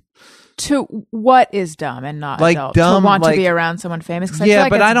 To what is dumb and not Like adult? dumb, to want like- to be around someone famous? 'Cause I Yeah, feel like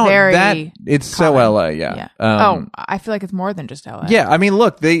but it's I don't. Very It's so common. LA. Yeah. I feel like it's more than just LA. Yeah, I mean,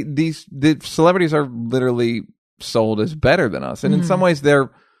 look, the celebrities are literally sold as better than us, and in some ways they're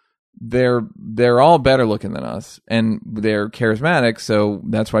all better looking than us, and they're charismatic, so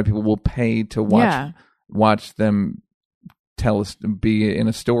that's why people will pay to watch them tell us, be in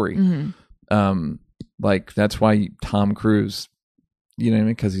a story. Like that's why Tom Cruise, you know what I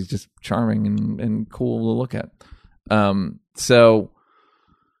mean, because he's just charming and cool to look at. So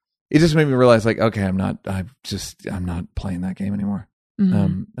it just made me realize, like, okay, I'm not playing that game anymore.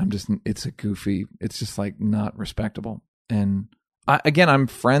 It's just like not respectable. And I'm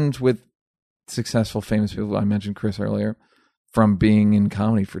friends with successful, famous people. I mentioned Chris earlier, from being in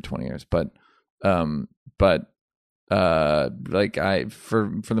comedy for 20 years. But like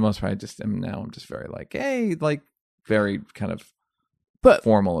for the most part, I'm just very like, hey, like very kind of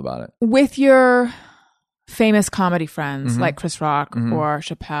formal about it. With your famous comedy friends Mm-hmm. like Chris Rock or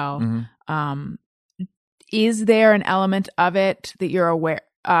Chappelle, is there an element of it that you're aware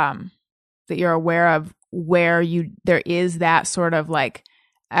of where there is that sort of like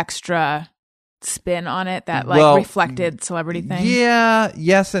extra spin on it, that like reflected celebrity thing? Yeah,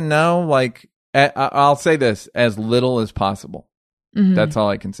 yes and no. Like I'll say this, as little as possible. That's all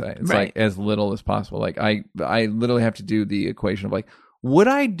I can say. It's Right. like as little as possible. Like I literally have to do the equation of like, would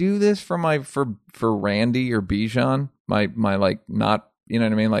I do this for Randy or Bijan? My like, not, you know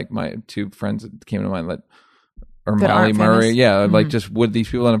what I mean? Like my two friends that came to mind, like, or That Molly aren't Murray. famous? Yeah. Like just would these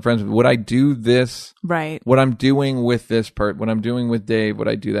people that I'm friends with, would I do this? Right. What I'm doing with what I'm doing with Dave, would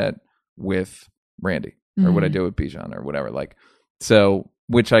I do that with Randy? Or would I do it with Bijan or whatever? Like, so,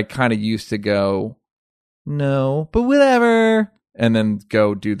 which I kind of used to go, no, but whatever. And then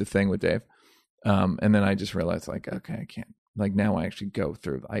go do the thing with Dave. And then I just realized, like, okay, I can't. Like now I actually go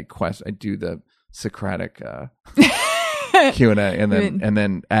through, I do the Socratic Q&A and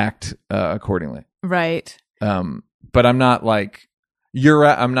then act accordingly. Right. But I'm not like,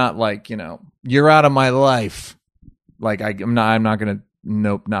 I'm not like, you know, you're out of my life. Like I'm not going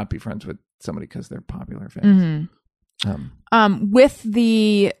to not be friends with somebody because they're popular or famous. With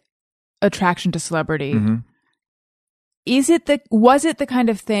the attraction to celebrity, Mhm. was it the kind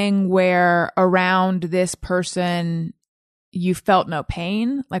of thing where around this person you felt no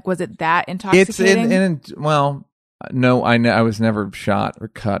pain? Like, was it that intoxicating? Well, no, I was never shot or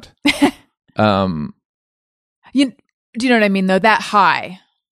cut. Do you know what I mean, though? That high.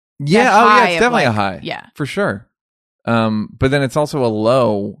 Yeah, That oh yeah, high it's of, definitely a like, high. yeah. For sure. But then it's also a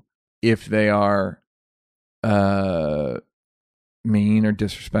low if they are mean or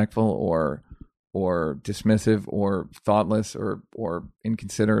disrespectful or dismissive or thoughtless or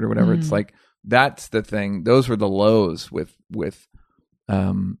inconsiderate or whatever. It's like, that's the thing. Those were the lows with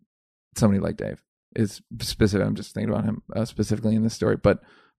somebody like Dave. Is specific. I'm just thinking about him specifically in this story, but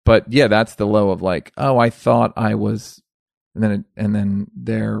yeah, that's the low of like, oh, I thought I was, and then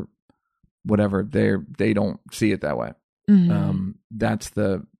they're whatever, they don't see it that way.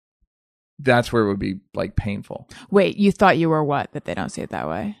 That's where it would be like painful. Wait, you thought you were what? That they don't see it that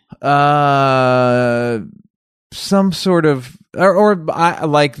way? Some sort of, or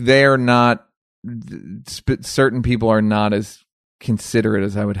like they're not. Certain people are not as considerate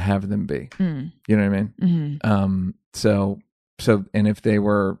as I would have them be. You know what I mean? So, and if they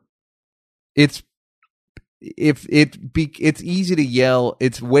were, it's easy to yell.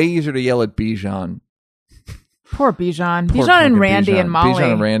 It's way easier to yell at Bijan. Poor Bijan. Poor Bijan and fucking Randy Bijan. and Molly.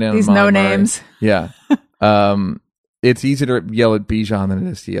 Bijan and Randy and These Molly no Murray. names. Yeah. It's easier to yell at Bijan than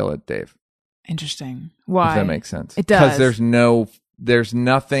it is to yell at Dave. Interesting. Why? If that makes sense. It does. Because there's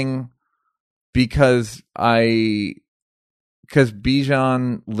nothing, because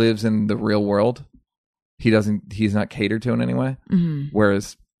Bijan lives in the real world. He's not catered to in any way.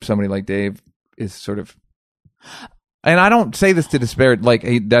 Whereas somebody like Dave is sort of, and I don't say this to disparage, like,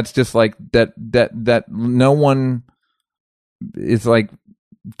 hey, that's just like that no one is like,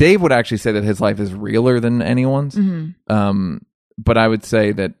 Dave would actually say that his life is realer than anyone's. But I would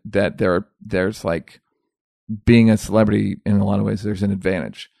say that there's like, being a celebrity in a lot of ways, there's an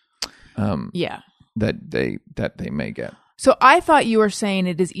advantage. Yeah. That they may get. So I thought you were saying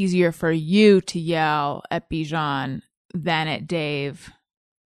it is easier for you to yell at Bijan than at Dave.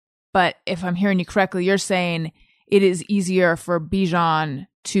 But if I'm hearing you correctly, you're saying it is easier for Bijan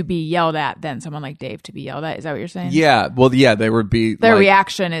to be yelled at than someone like Dave to be yelled at. Is that what you're saying? Yeah. Well, yeah, they would be. Their like,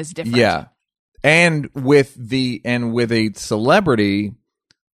 reaction is different. Yeah. And with a celebrity,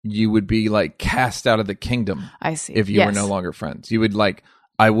 you would be like cast out of the kingdom. I see. If you were no longer friends. You would like,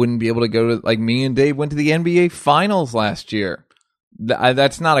 I wouldn't be able to go to, like, me and Dave went to the NBA finals last year.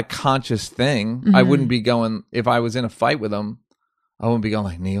 That's not a conscious thing. I wouldn't be going, if I was in a fight with him, I wouldn't be going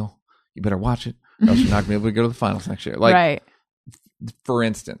like, Neil, you better watch it, or else you're not going to be able to go to the finals next year. Like, right. For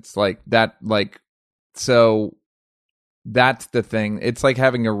instance, like that, like, so that's the thing. It's like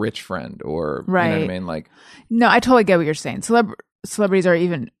having a rich friend, or, right. You know what I mean? Like, no, I totally get what you're saying. Celebrities are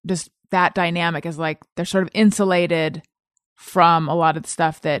even just that dynamic is like, they're sort of insulated from a lot of the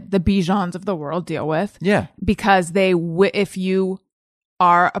stuff that the Bijans of the world deal with. Yeah. Because if you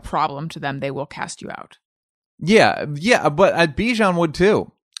are a problem to them, they will cast you out. Yeah. Yeah. But Bijan would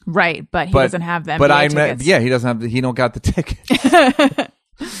too. Right. But he doesn't have them. But he doesn't have he don't got the tickets.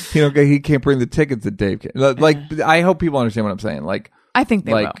 He can't bring the tickets that Dave can. Like, I hope people understand what I'm saying. Like, I think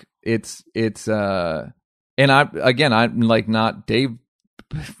they will. It's and I'm like, not Dave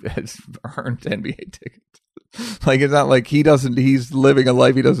has earned NBA tickets. Like, it's not like he's living a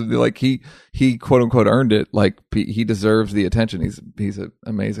life he doesn't do. Like, he quote unquote earned it. Like, he deserves the attention. He's an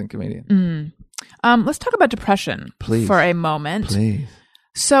amazing comedian. Let's talk about depression, please, for a moment. Please.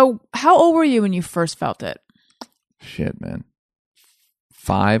 So, how old were you when you first felt it? Shit, man.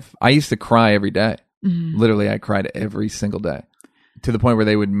 5. I used to cry every day. Literally, I cried every single day, to the point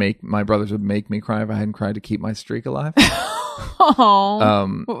where my brothers would make me cry if I hadn't cried to keep my streak alive.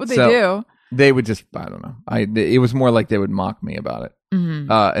 Oh, what would they do? They would just, I don't know. It was more like they would mock me about it.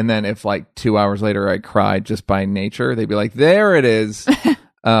 And then if like 2 hours later I cried just by nature, they'd be like, there it is.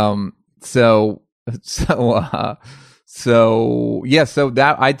 So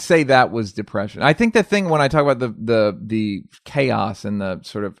that, I'd say that was depression. I think the thing when I talk about the chaos and the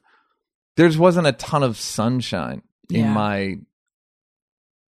sort of, there just wasn't a ton of sunshine in my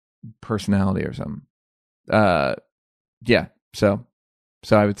personality or something.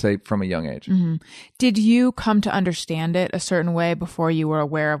 So I would say from a young age. Did you come to understand it a certain way before you were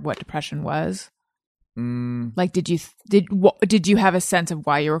aware of what depression was? Like, did you have a sense of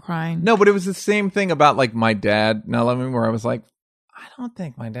why you were crying? No, but it was the same thing about like my dad. Now, let me, where I was like, I don't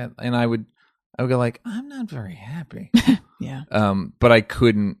think my dad, and I would go like, I'm not very happy. Yeah. But I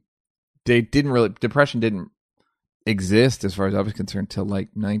couldn't. Depression didn't exist as far as I was concerned till like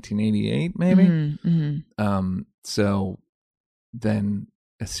 1988, maybe. So then,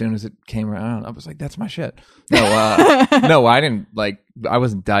 as soon as it came around, I was like, "That's my shit." No, no, I didn't. Like, I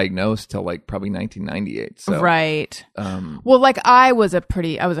wasn't diagnosed till like probably 1998. So, right. Well, like I was a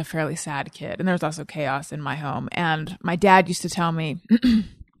fairly sad kid, and there was also chaos in my home. And my dad used to tell me,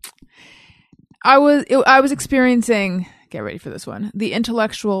 I was experiencing. Get ready for this one. The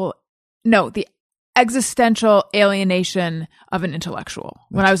existential alienation of an intellectual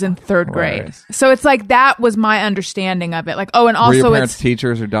when I was in third grade. So it's like that was my understanding of it. Like, oh, and also were your parents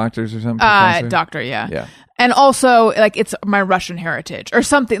teachers or doctors or something? Doctor, yeah. And also, like, it's my Russian heritage or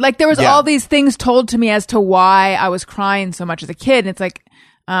something. Like, there was all these things told to me as to why I was crying so much as a kid. And it's like,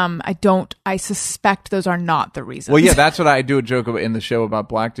 I suspect those are not the reasons. Well, yeah, that's what I do a joke about in the show about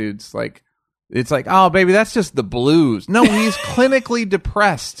black dudes. Like, it's like, oh, baby, that's just the blues. No, he's clinically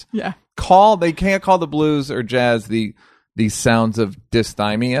depressed. Yeah. They can't call the blues or jazz the sounds of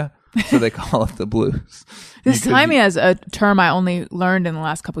dysthymia, so they call it the blues. Dysthymia is a term I only learned in the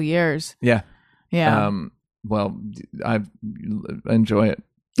last couple of years. Yeah. Well, I enjoy it.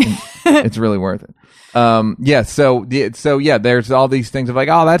 It's really worth it. There's all these things of like,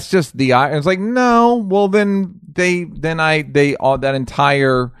 oh, that's just the eye. It's like, no, well then that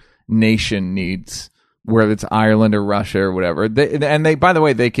entire nation needs, whether it's Ireland or Russia or whatever. They by the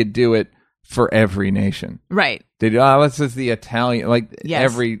way, they could do it for every nation. Right. They do, let's just the Italian, like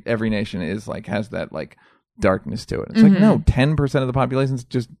every nation is like, has that like darkness to it. It's like, no, 10% of the population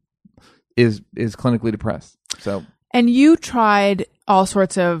just is clinically depressed. So. And you tried all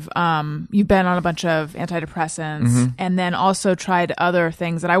sorts of, you've been on a bunch of antidepressants and then also tried other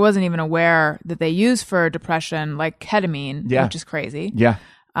things that I wasn't even aware that they use for depression, like ketamine, which is crazy. Yeah.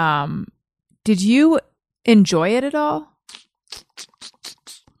 Did you enjoy it at all?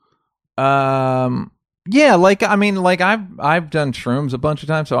 Yeah, like, I mean, like I've done shrooms a bunch of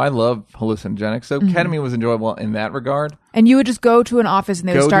times, so I love hallucinogenics. So ketamine was enjoyable in that regard. And you would just go to an office and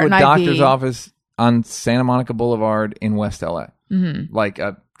they would start an IV. Go to a doctor's office on Santa Monica Boulevard in West LA, like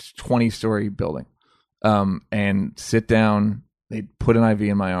a 20-story building. and sit down. They'd put an IV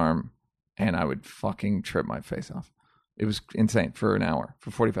in my arm, and I would fucking trip my face off. It was insane for an hour,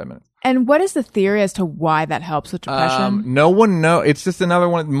 for 45 minutes. And what is the theory as to why that helps with depression? No one knows. It's just another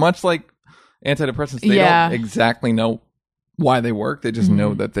one, much like antidepressants. They don't exactly know why they work. They just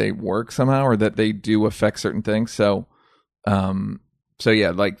know that they work somehow, or that they do affect certain things. So, yeah,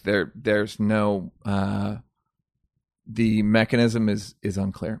 like there's no, the mechanism is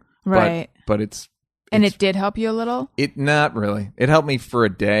unclear. Right. But it's it did help you a little? It not really. It helped me for a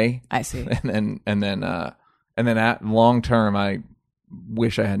day. I see. And then at long term, I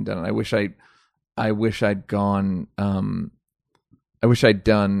wish I hadn't done it. I wish I'd gone. I wish I'd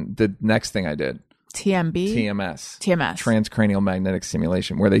done the next thing I did. TMS. Transcranial magnetic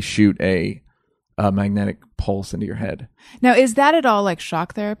stimulation, where they shoot a magnetic pulse into your head. Now, is that at all like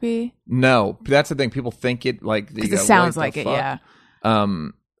shock therapy? No, that's the thing. People think it like because it sounds like it. Yeah.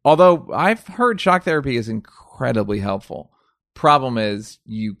 Although I've heard shock therapy is incredibly helpful. Problem is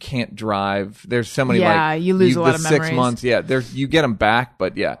you can't drive. There's so many you lose a lot of memories. 6 months. Yeah, you get them back,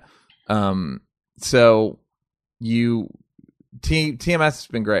 but yeah. So TMS has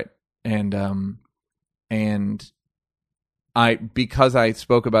been great, and because I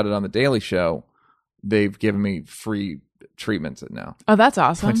spoke about it on the Daily Show, they've given me free treatments now. Oh, that's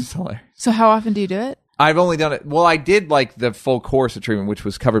awesome! Which is hilarious. So how often do you do it? I've only done it. Well, I did like the full course of treatment, which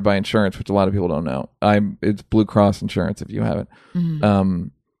was covered by insurance, which a lot of people don't know. It's Blue Cross insurance if you have it. Mm-hmm.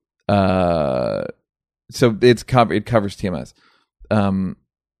 So it covers TMS.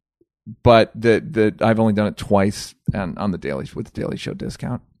 But I've only done it twice on the Daily with the Daily Show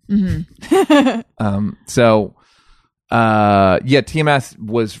discount. Mm-hmm. TMS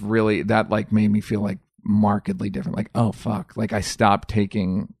was really that like made me feel like markedly different. Like, oh fuck, like I stopped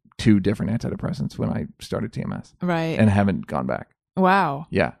taking 2 different antidepressants when I started TMS. Right. And haven't gone back. Wow.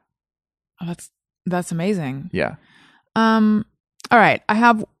 Yeah. Oh, that's amazing. Yeah. All right. I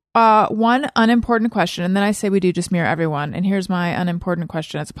have one unimportant question, and then I say we do just mirror everyone. And here's my unimportant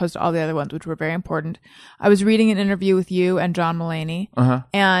question as opposed to all the other ones, which were very important. I was reading an interview with you and John Mulaney,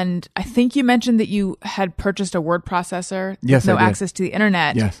 and I think you mentioned that you had purchased a word processor with no access to the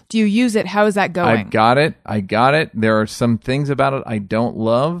internet. Yes. Do you use it? How is that going? I got it. There are some things about it I don't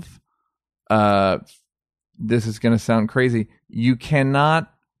love. This is going to sound crazy. You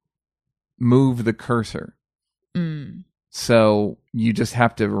cannot move the cursor. So you just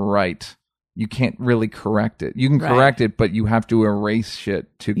have to write. You can't really correct it. You can correct it, but you have to erase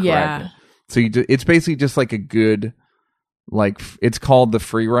shit to correct it. So it's basically just like a good, like it's called the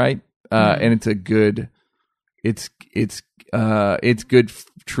free write, and it's a good. It's good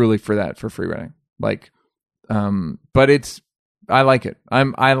truly for that, for free writing. Like, but I like it.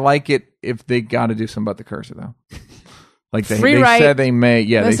 I like it if they got to do something about the cursor though. Like they said they may.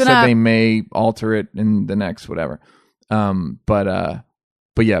 Yeah, they said they may alter it in the next whatever. But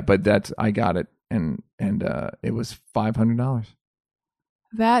that's, I got it and it was $500.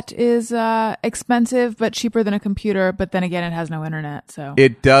 That is, expensive, but cheaper than a computer. But then again, it has no internet. So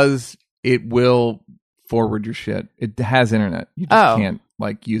it will forward your shit. It has internet. You just can't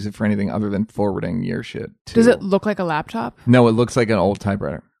like use it for anything other than forwarding your shit. Does it look like a laptop? No, it looks like an old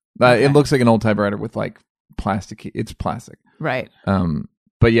typewriter. Okay. It looks like an old typewriter with like plastic. It's plastic. Right.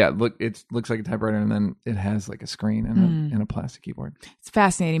 But yeah, look, it looks like a typewriter, and then it has like a screen and a plastic keyboard. It's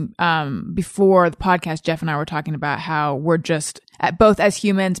fascinating. Before the podcast, Jeff and I were talking about how we're just, both as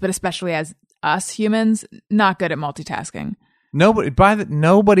humans, but especially as us humans, not good at multitasking. Nobody,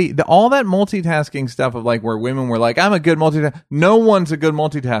 all that multitasking stuff of like where women were like, I'm a good multitasker. No one's a good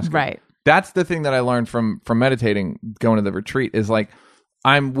multitasker. Right. That's the thing that I learned from meditating, going to the retreat, is like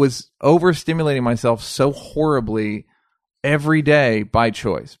I was overstimulating myself so horribly every day by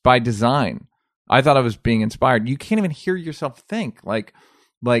choice, by design. I thought I was being inspired. You can't even hear yourself think. Like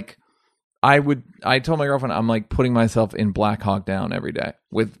I told my girlfriend, I'm like putting myself in Black Hawk Down every day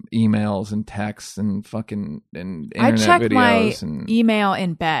with emails and texts and fucking and internet videos. I check my email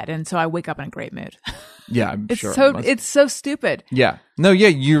in bed, and so I wake up in a great mood. Yeah, I'm sure. It's so stupid. Yeah. No, yeah,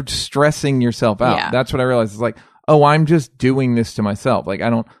 you're stressing yourself out. Yeah. That's what I realized. It's like, oh, I'm just doing this to myself. Like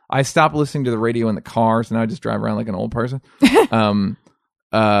I stopped listening to the radio in the car, so now I just drive around like an old person.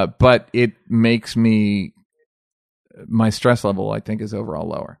 But it makes my stress level, I think, is overall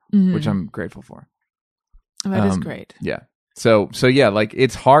lower, which I'm grateful for. That is great. Yeah. So yeah, like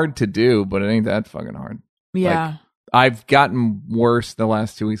it's hard to do, but it ain't that fucking hard. Yeah. Like, I've gotten worse the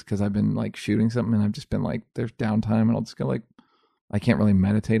last 2 weeks because I've been like shooting something, and I've just been like, there's downtime, and I'll just go like, I can't really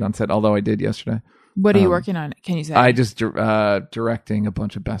meditate on set, although I did yesterday. What are you working on? Can you say? I just directing a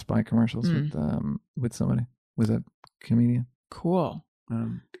bunch of Best Buy commercials with somebody, with a comedian. Cool.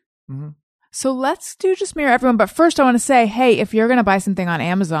 So let's do Just Mirror Everyone. But first, I want to say, hey, if you're going to buy something on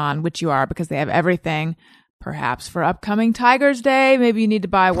Amazon, which you are because they have everything, perhaps for upcoming Tiger's Day, maybe you need to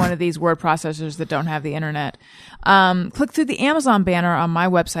buy one of these word processors that don't have the internet. Click through the Amazon banner on my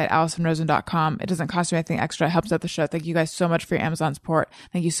website, AllisonRosen.com. It doesn't cost you anything extra. It helps out the show. Thank you guys so much for your Amazon support.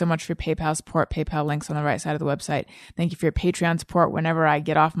 Thank you so much for your PayPal support. PayPal links on the right side of the website. Thank you for your Patreon support whenever I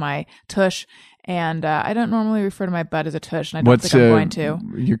get off my tush. And I don't normally refer to my butt as a tush, and I don't think I'm going to.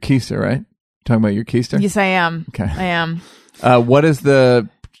 Your keister, right? Talking about your keister? Yes, I am. Okay. I am. What is the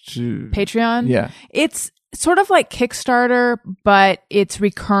Patreon? Yeah. It's sort of like Kickstarter, but it's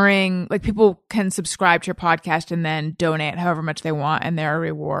recurring. Like people can subscribe to your podcast and then donate however much they want, and there are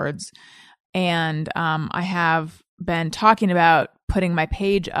rewards. And I have been talking about putting my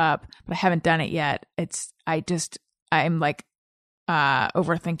page up, but I haven't done it yet. I'm like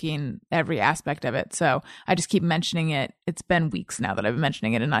overthinking every aspect of it. So I just keep mentioning it. It's been weeks now that I've been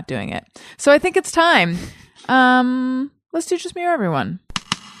mentioning it and not doing it. So I think it's time. Let's do Just Mirror Everyone.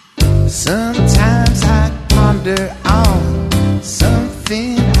 Sometimes I ponder on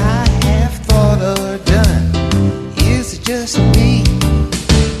something I have thought or done. Is it just me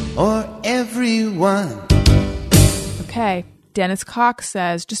or everyone? Okay. Dennis Cox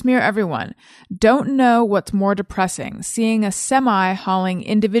says, Just Mirror Everyone. Don't know what's more depressing, seeing a semi hauling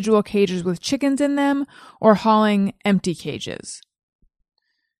individual cages with chickens in them or hauling empty cages.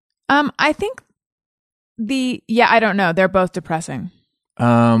 I think I don't know. They're both depressing.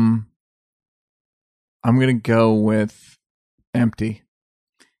 I'm going to go with empty.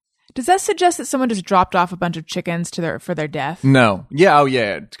 Does that suggest that someone just dropped off a bunch of chickens for their death? No. Yeah. Oh,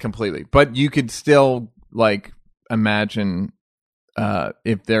 yeah. Completely. But you could still imagine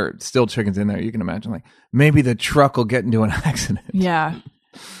if there are still chickens in there. You can imagine maybe the truck will get into an accident. Yeah,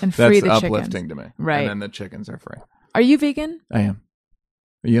 and free the chickens. That's uplifting to me. Right. And then the chickens are free. Are you vegan? I am.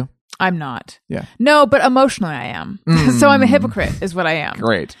 Are you? I'm not. Yeah. No, but emotionally I am. So I'm a hypocrite is what I am.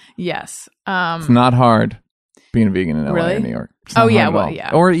 Great. Yes. It's not hard being a vegan in LA really? or New York. Oh yeah, well yeah.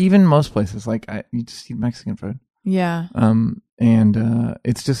 Or even most places you just eat Mexican food. Yeah. And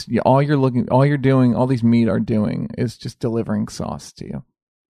it's just all you're doing, all these meat are doing is just delivering sauce to you.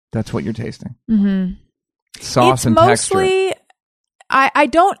 That's what you're tasting. Mm-hmm. Sauce and mostly, texture. I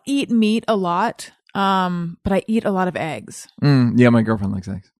don't eat meat a lot, but I eat a lot of eggs. Yeah, my girlfriend likes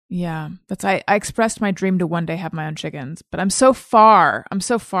eggs. Yeah, I expressed my dream to one day have my own chickens, but I'm so far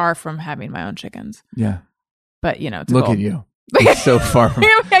from having my own chickens. Yeah. But it's look at you. You're so far from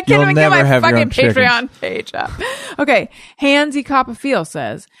I can't You'll even never get my have your fucking own chickens. Patreon page up. Okay. Hansy Copperfield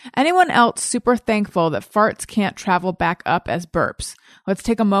says, anyone else super thankful that farts can't travel back up as burps? Let's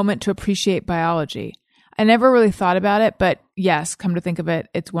take a moment to appreciate biology. I never really thought about it, but yes, come to think of it,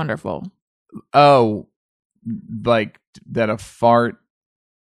 it's wonderful. Oh, like that a fart,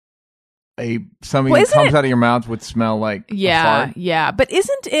 something that comes out of your mouth would smell like a fart? Yeah. But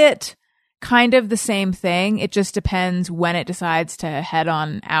isn't it kind of the same thing? It just depends when it decides to head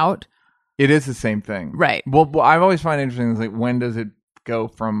on out. It is the same thing. Right. Well, I've always find it interesting is when does it go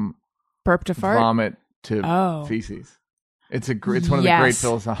from burp to fart? Vomit to feces? It's one of the great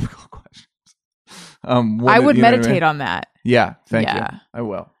philosophical questions. I would meditate on that. Yeah, thank you. I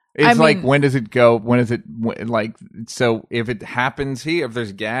will. It's when does it go? When is it so if it happens here, if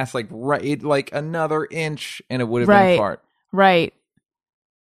there's gas, another inch and it would have been a fart. Right.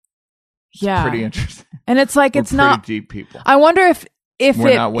 Yeah. Pretty interesting. And it's like, it's not deep people. I wonder if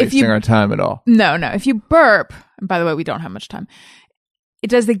we're not wasting our time at all. No. If you burp, and by the way, we don't have much time.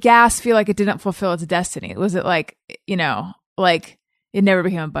 Does the gas feel like it didn't fulfill its destiny? Was it it never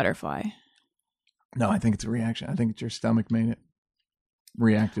became a butterfly? No, I think it's a reaction. I think it's your stomach made it.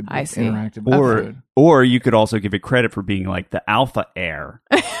 Reacted. I see. Interacted with food. Or you could also give it credit for being like the alpha air.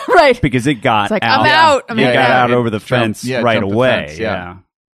 Right. Because it got it's like, out. I'm out. It got out over the fence right away. Fence, yeah.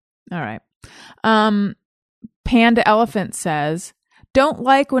 All right. Panda Elephant says, don't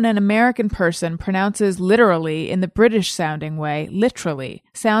like when an American person pronounces literally in the British sounding way, literally.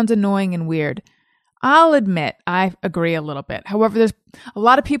 Sounds annoying and weird. I'll admit, I agree a little bit. However, there's a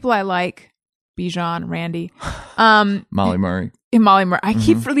lot of people I like. Bijan, Randy. Molly Murray. Molly Murray. I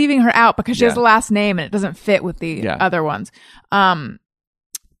keep leaving her out because she has a last name and it doesn't fit with the other ones.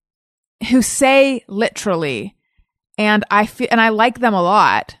 Who say literally, and I like them a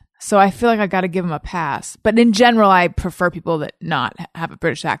lot. So I feel like I got to give them a pass. But in general, I prefer people that not have a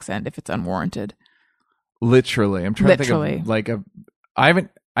British accent if it's unwarranted. Literally. I'm trying to think of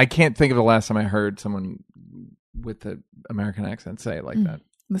I can't think of the last time I heard someone with the American accent say it like that.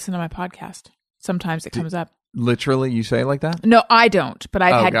 Listen to my podcast. Sometimes it comes up. Literally, you say it like that? No, I don't, but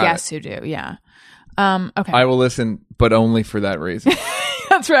I've had guests who do. Yeah. Okay. I will listen, but only for that reason.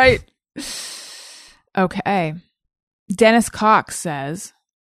 That's right. Okay. Dennis Cox says,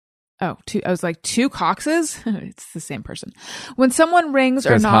 I was like, two Coxes? It's the same person. When someone rings or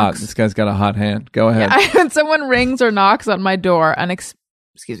This guy's hot. knocks. This guy's got a hot hand. Go ahead. When someone rings or knocks on my door,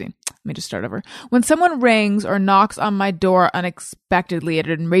 excuse me, let me just start over. When someone rings or knocks on my door unexpectedly, it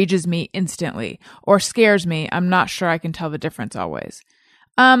enrages me instantly or scares me. I'm not sure I can tell the difference always.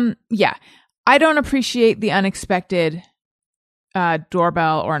 Yeah, I don't appreciate the unexpected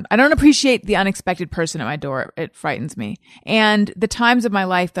doorbell, or I don't appreciate the unexpected person at my door. It frightens me. And the times of my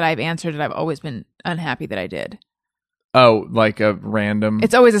life that I've answered it, I've always been unhappy that I did. Oh, like a random.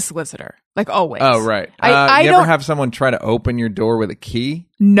 It's always a solicitor, like always. Oh, right. I you don't ever have someone try to open your door with a key?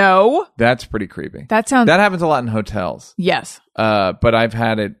 No, That's pretty creepy. that sounds. That happens a lot in hotels. Yes. But I've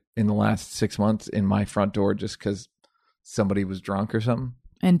had it in the last 6 months in my front door just because somebody was drunk or something.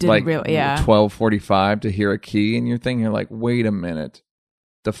 And didn't Like really, yeah. 12:45 to hear a key in your thing. You're like, wait a minute.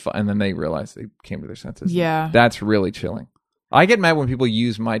 And then they realize they came to their senses. Yeah. That's really chilling. I get mad when people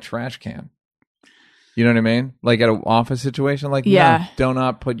use my trash can. You know what I mean? Like at an office situation, like, Yeah. no, do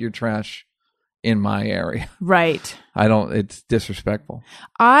not put your trash in my area. Right. It's disrespectful.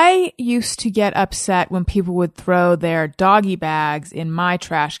 I used to get upset when people would throw their doggy bags in my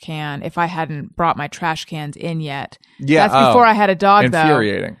trash can if I hadn't brought my trash cans in yet. Yeah. That's before I had a dog, though.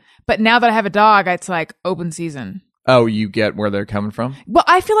 Infuriating. But now that I have a dog, it's like open season. Oh, you get where they're coming from? Well,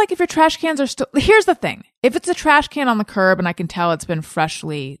 I feel like if your trash cans are still... Here's the thing. If it's a trash can on the curb and I can tell it's been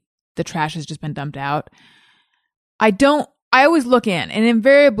the trash has just been dumped out, I always look in, and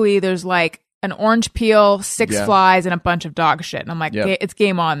invariably there's like an orange peel, 6 Yeah. flies, and a bunch of dog shit. And I'm like, Yep. it's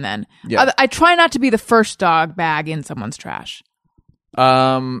game on then. Yeah. I try not to be the first dog bag in someone's trash.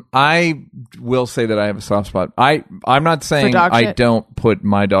 I will say that I have a soft spot. I'm not saying dog I shit? don't put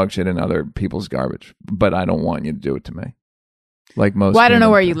my dog shit in other people's garbage, but I don't want you to do it to me. Like most. Well, I don't know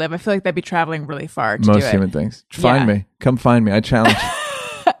human where things. you live. I feel like that'd be traveling really far to do Most it. human things. Find Yeah. me. Come find me. I challenge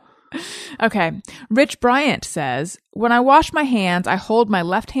you. Okay. Rich Bryant says, when I wash my hands, I hold my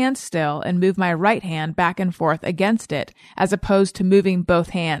left hand still and move my right hand back and forth against it, as opposed to moving both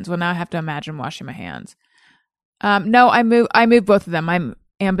hands. Well, now I have to imagine washing my hands. No, I move both of them. I'm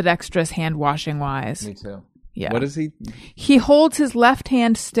ambidextrous hand washing wise. Me too. Yeah. What is he? He holds his left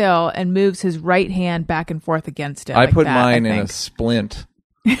hand still and moves his right hand back and forth against it. I like put that, mine I in a think. splint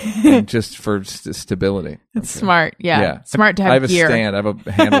and just for stability. It's smart. Yeah. Smart to have I have gear. a stand. I have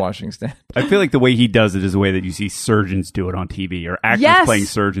a hand washing stand. I feel like the way he does it is the way that you see surgeons do it on TV, or actors Yes. playing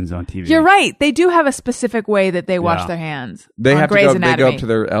surgeons on TV. You're right. They do have a specific way that they wash Yeah. their hands. They on have to Grey's go. They go Anatomy. up to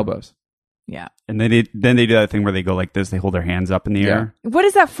their elbows. Yeah. And then they do that thing where they go like this. They hold their hands up in the air. What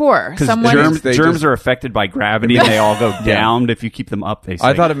is that for? Because Someone. germs They germs just- are affected by gravity, and they all go down. If you keep them up, they.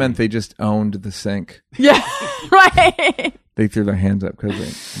 I thought it meant they just owned the sink. Yeah. Right. They threw their hands up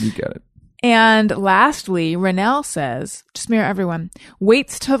because you get it. And lastly, Renelle says, just mirror everyone,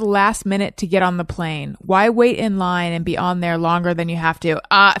 waits till the last minute to get on the plane. Why wait in line and be on there longer than you have to?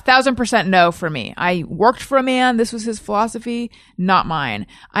 1,000% no for me. I worked for a man. This was his philosophy, not mine.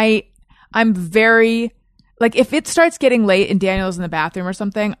 I'm very, like, if it starts getting late and Daniel's in the bathroom or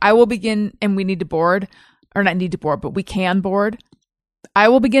something, I will begin, and we need to board, or not need to board, but we can board. I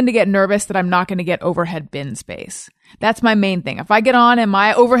will begin to get nervous that I'm not going to get overhead bin space. That's my main thing. If I get on and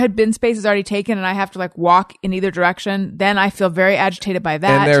my overhead bin space is already taken and I have to like walk in either direction, then I feel very agitated by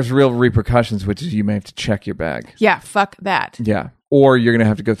that. And there's real repercussions, which is you may have to check your bag. Yeah, fuck that. Yeah. Or you're going to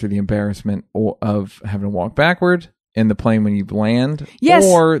have to go through the embarrassment of having to walk backward in the plane when you land. Yes.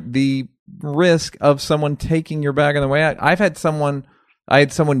 Or the risk of someone taking your bag on the way out. I had someone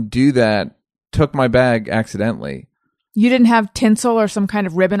do that, took my bag accidentally. You didn't have tinsel or some kind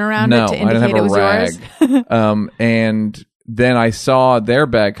of ribbon around No, it to I didn't indicate have it a was rag. yours? And then I saw their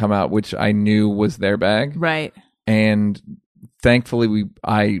bag come out, which I knew was their bag. Right. And thankfully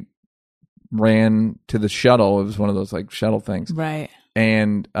I ran to the shuttle. It was one of those like shuttle things. Right.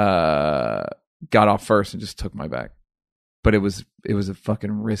 And got off first and just took my bag. But it was a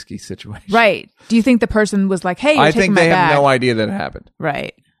fucking risky situation. Right. Do you think the person was like, hey, you're I taking think my they bag? have no idea that it happened.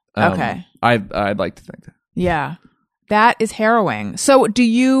 Right. Okay. I'd like to think that. Yeah. That is harrowing. So do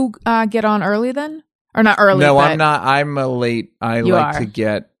you get on early then? Or not early? No, but I'm not. I'm a late. I You like are. to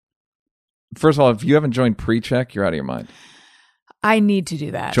get. First of all, if you haven't joined pre-check, you're out of your mind. I need to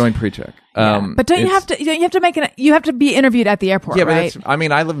do that. Join pre-check. Yeah. But don't you have to? You have to make you have to be interviewed at the airport, Yeah, but right? it's, I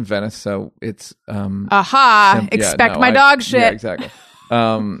mean, I live in Venice, so it's. Aha! Expect my dog shit. Yeah, exactly.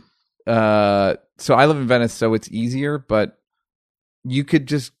 So I live in Venice, so it's easier, but you could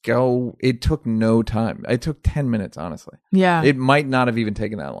just go. It took no time. It took 10 minutes, honestly. Yeah. It might not have even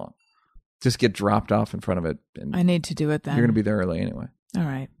taken that long. Just get dropped off in front of it, and I need to do it then. you're going to be there early anyway. All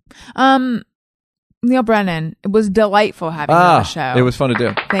right. Neil Brennan, it was delightful having you on the show. It was fun to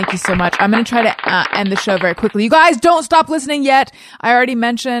do. Thank you so much. I'm going to try to end the show very quickly. You guys don't stop listening yet. I already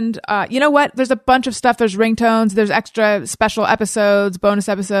mentioned, you know what? There's a bunch of stuff. There's ringtones. There's extra special episodes, bonus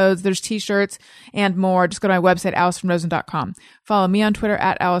episodes. There's t-shirts and more. Just go to my website, AllisonRosen.com. Follow me on Twitter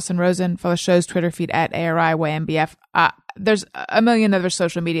at Allison Rosen. Follow the show's Twitter feed at ARIYMBF. There's a million other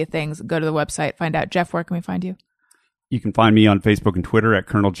social media things. Go to the website. Find out. Jeff, where can we find you? You can find me on Facebook and Twitter at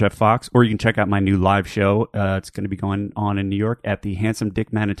Colonel Jeff Fox, or you can check out my new live show. It's going to be going on in New York at the Handsome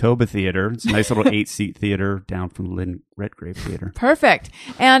Dick Manitoba Theater. It's a nice little 8-seat theater down from the Lynn Redgrave Theater. Perfect.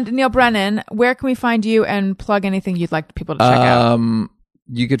 And Neil Brennan, where can we find you and plug anything you'd like people to check out?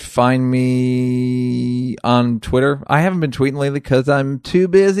 You could find me on Twitter. I haven't been tweeting lately because I'm too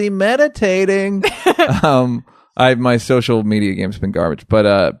busy meditating. My social media game's been garbage,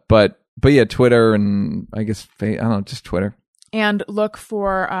 but yeah, Twitter and I guess, I don't know, just Twitter. And look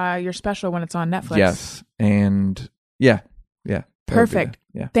for your special when it's on Netflix. Yes. And yeah. Perfect.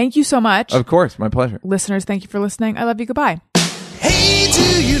 Yeah. Thank you so much. Of course. My pleasure. Listeners, thank you for listening. I love you. Goodbye. Hey,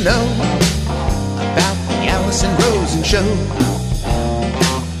 do you know about the Allison Rosen Show?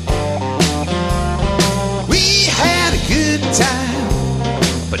 We had a good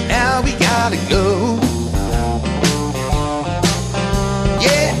time, but now we gotta go.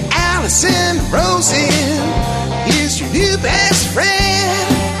 Yeah, Allison Rosen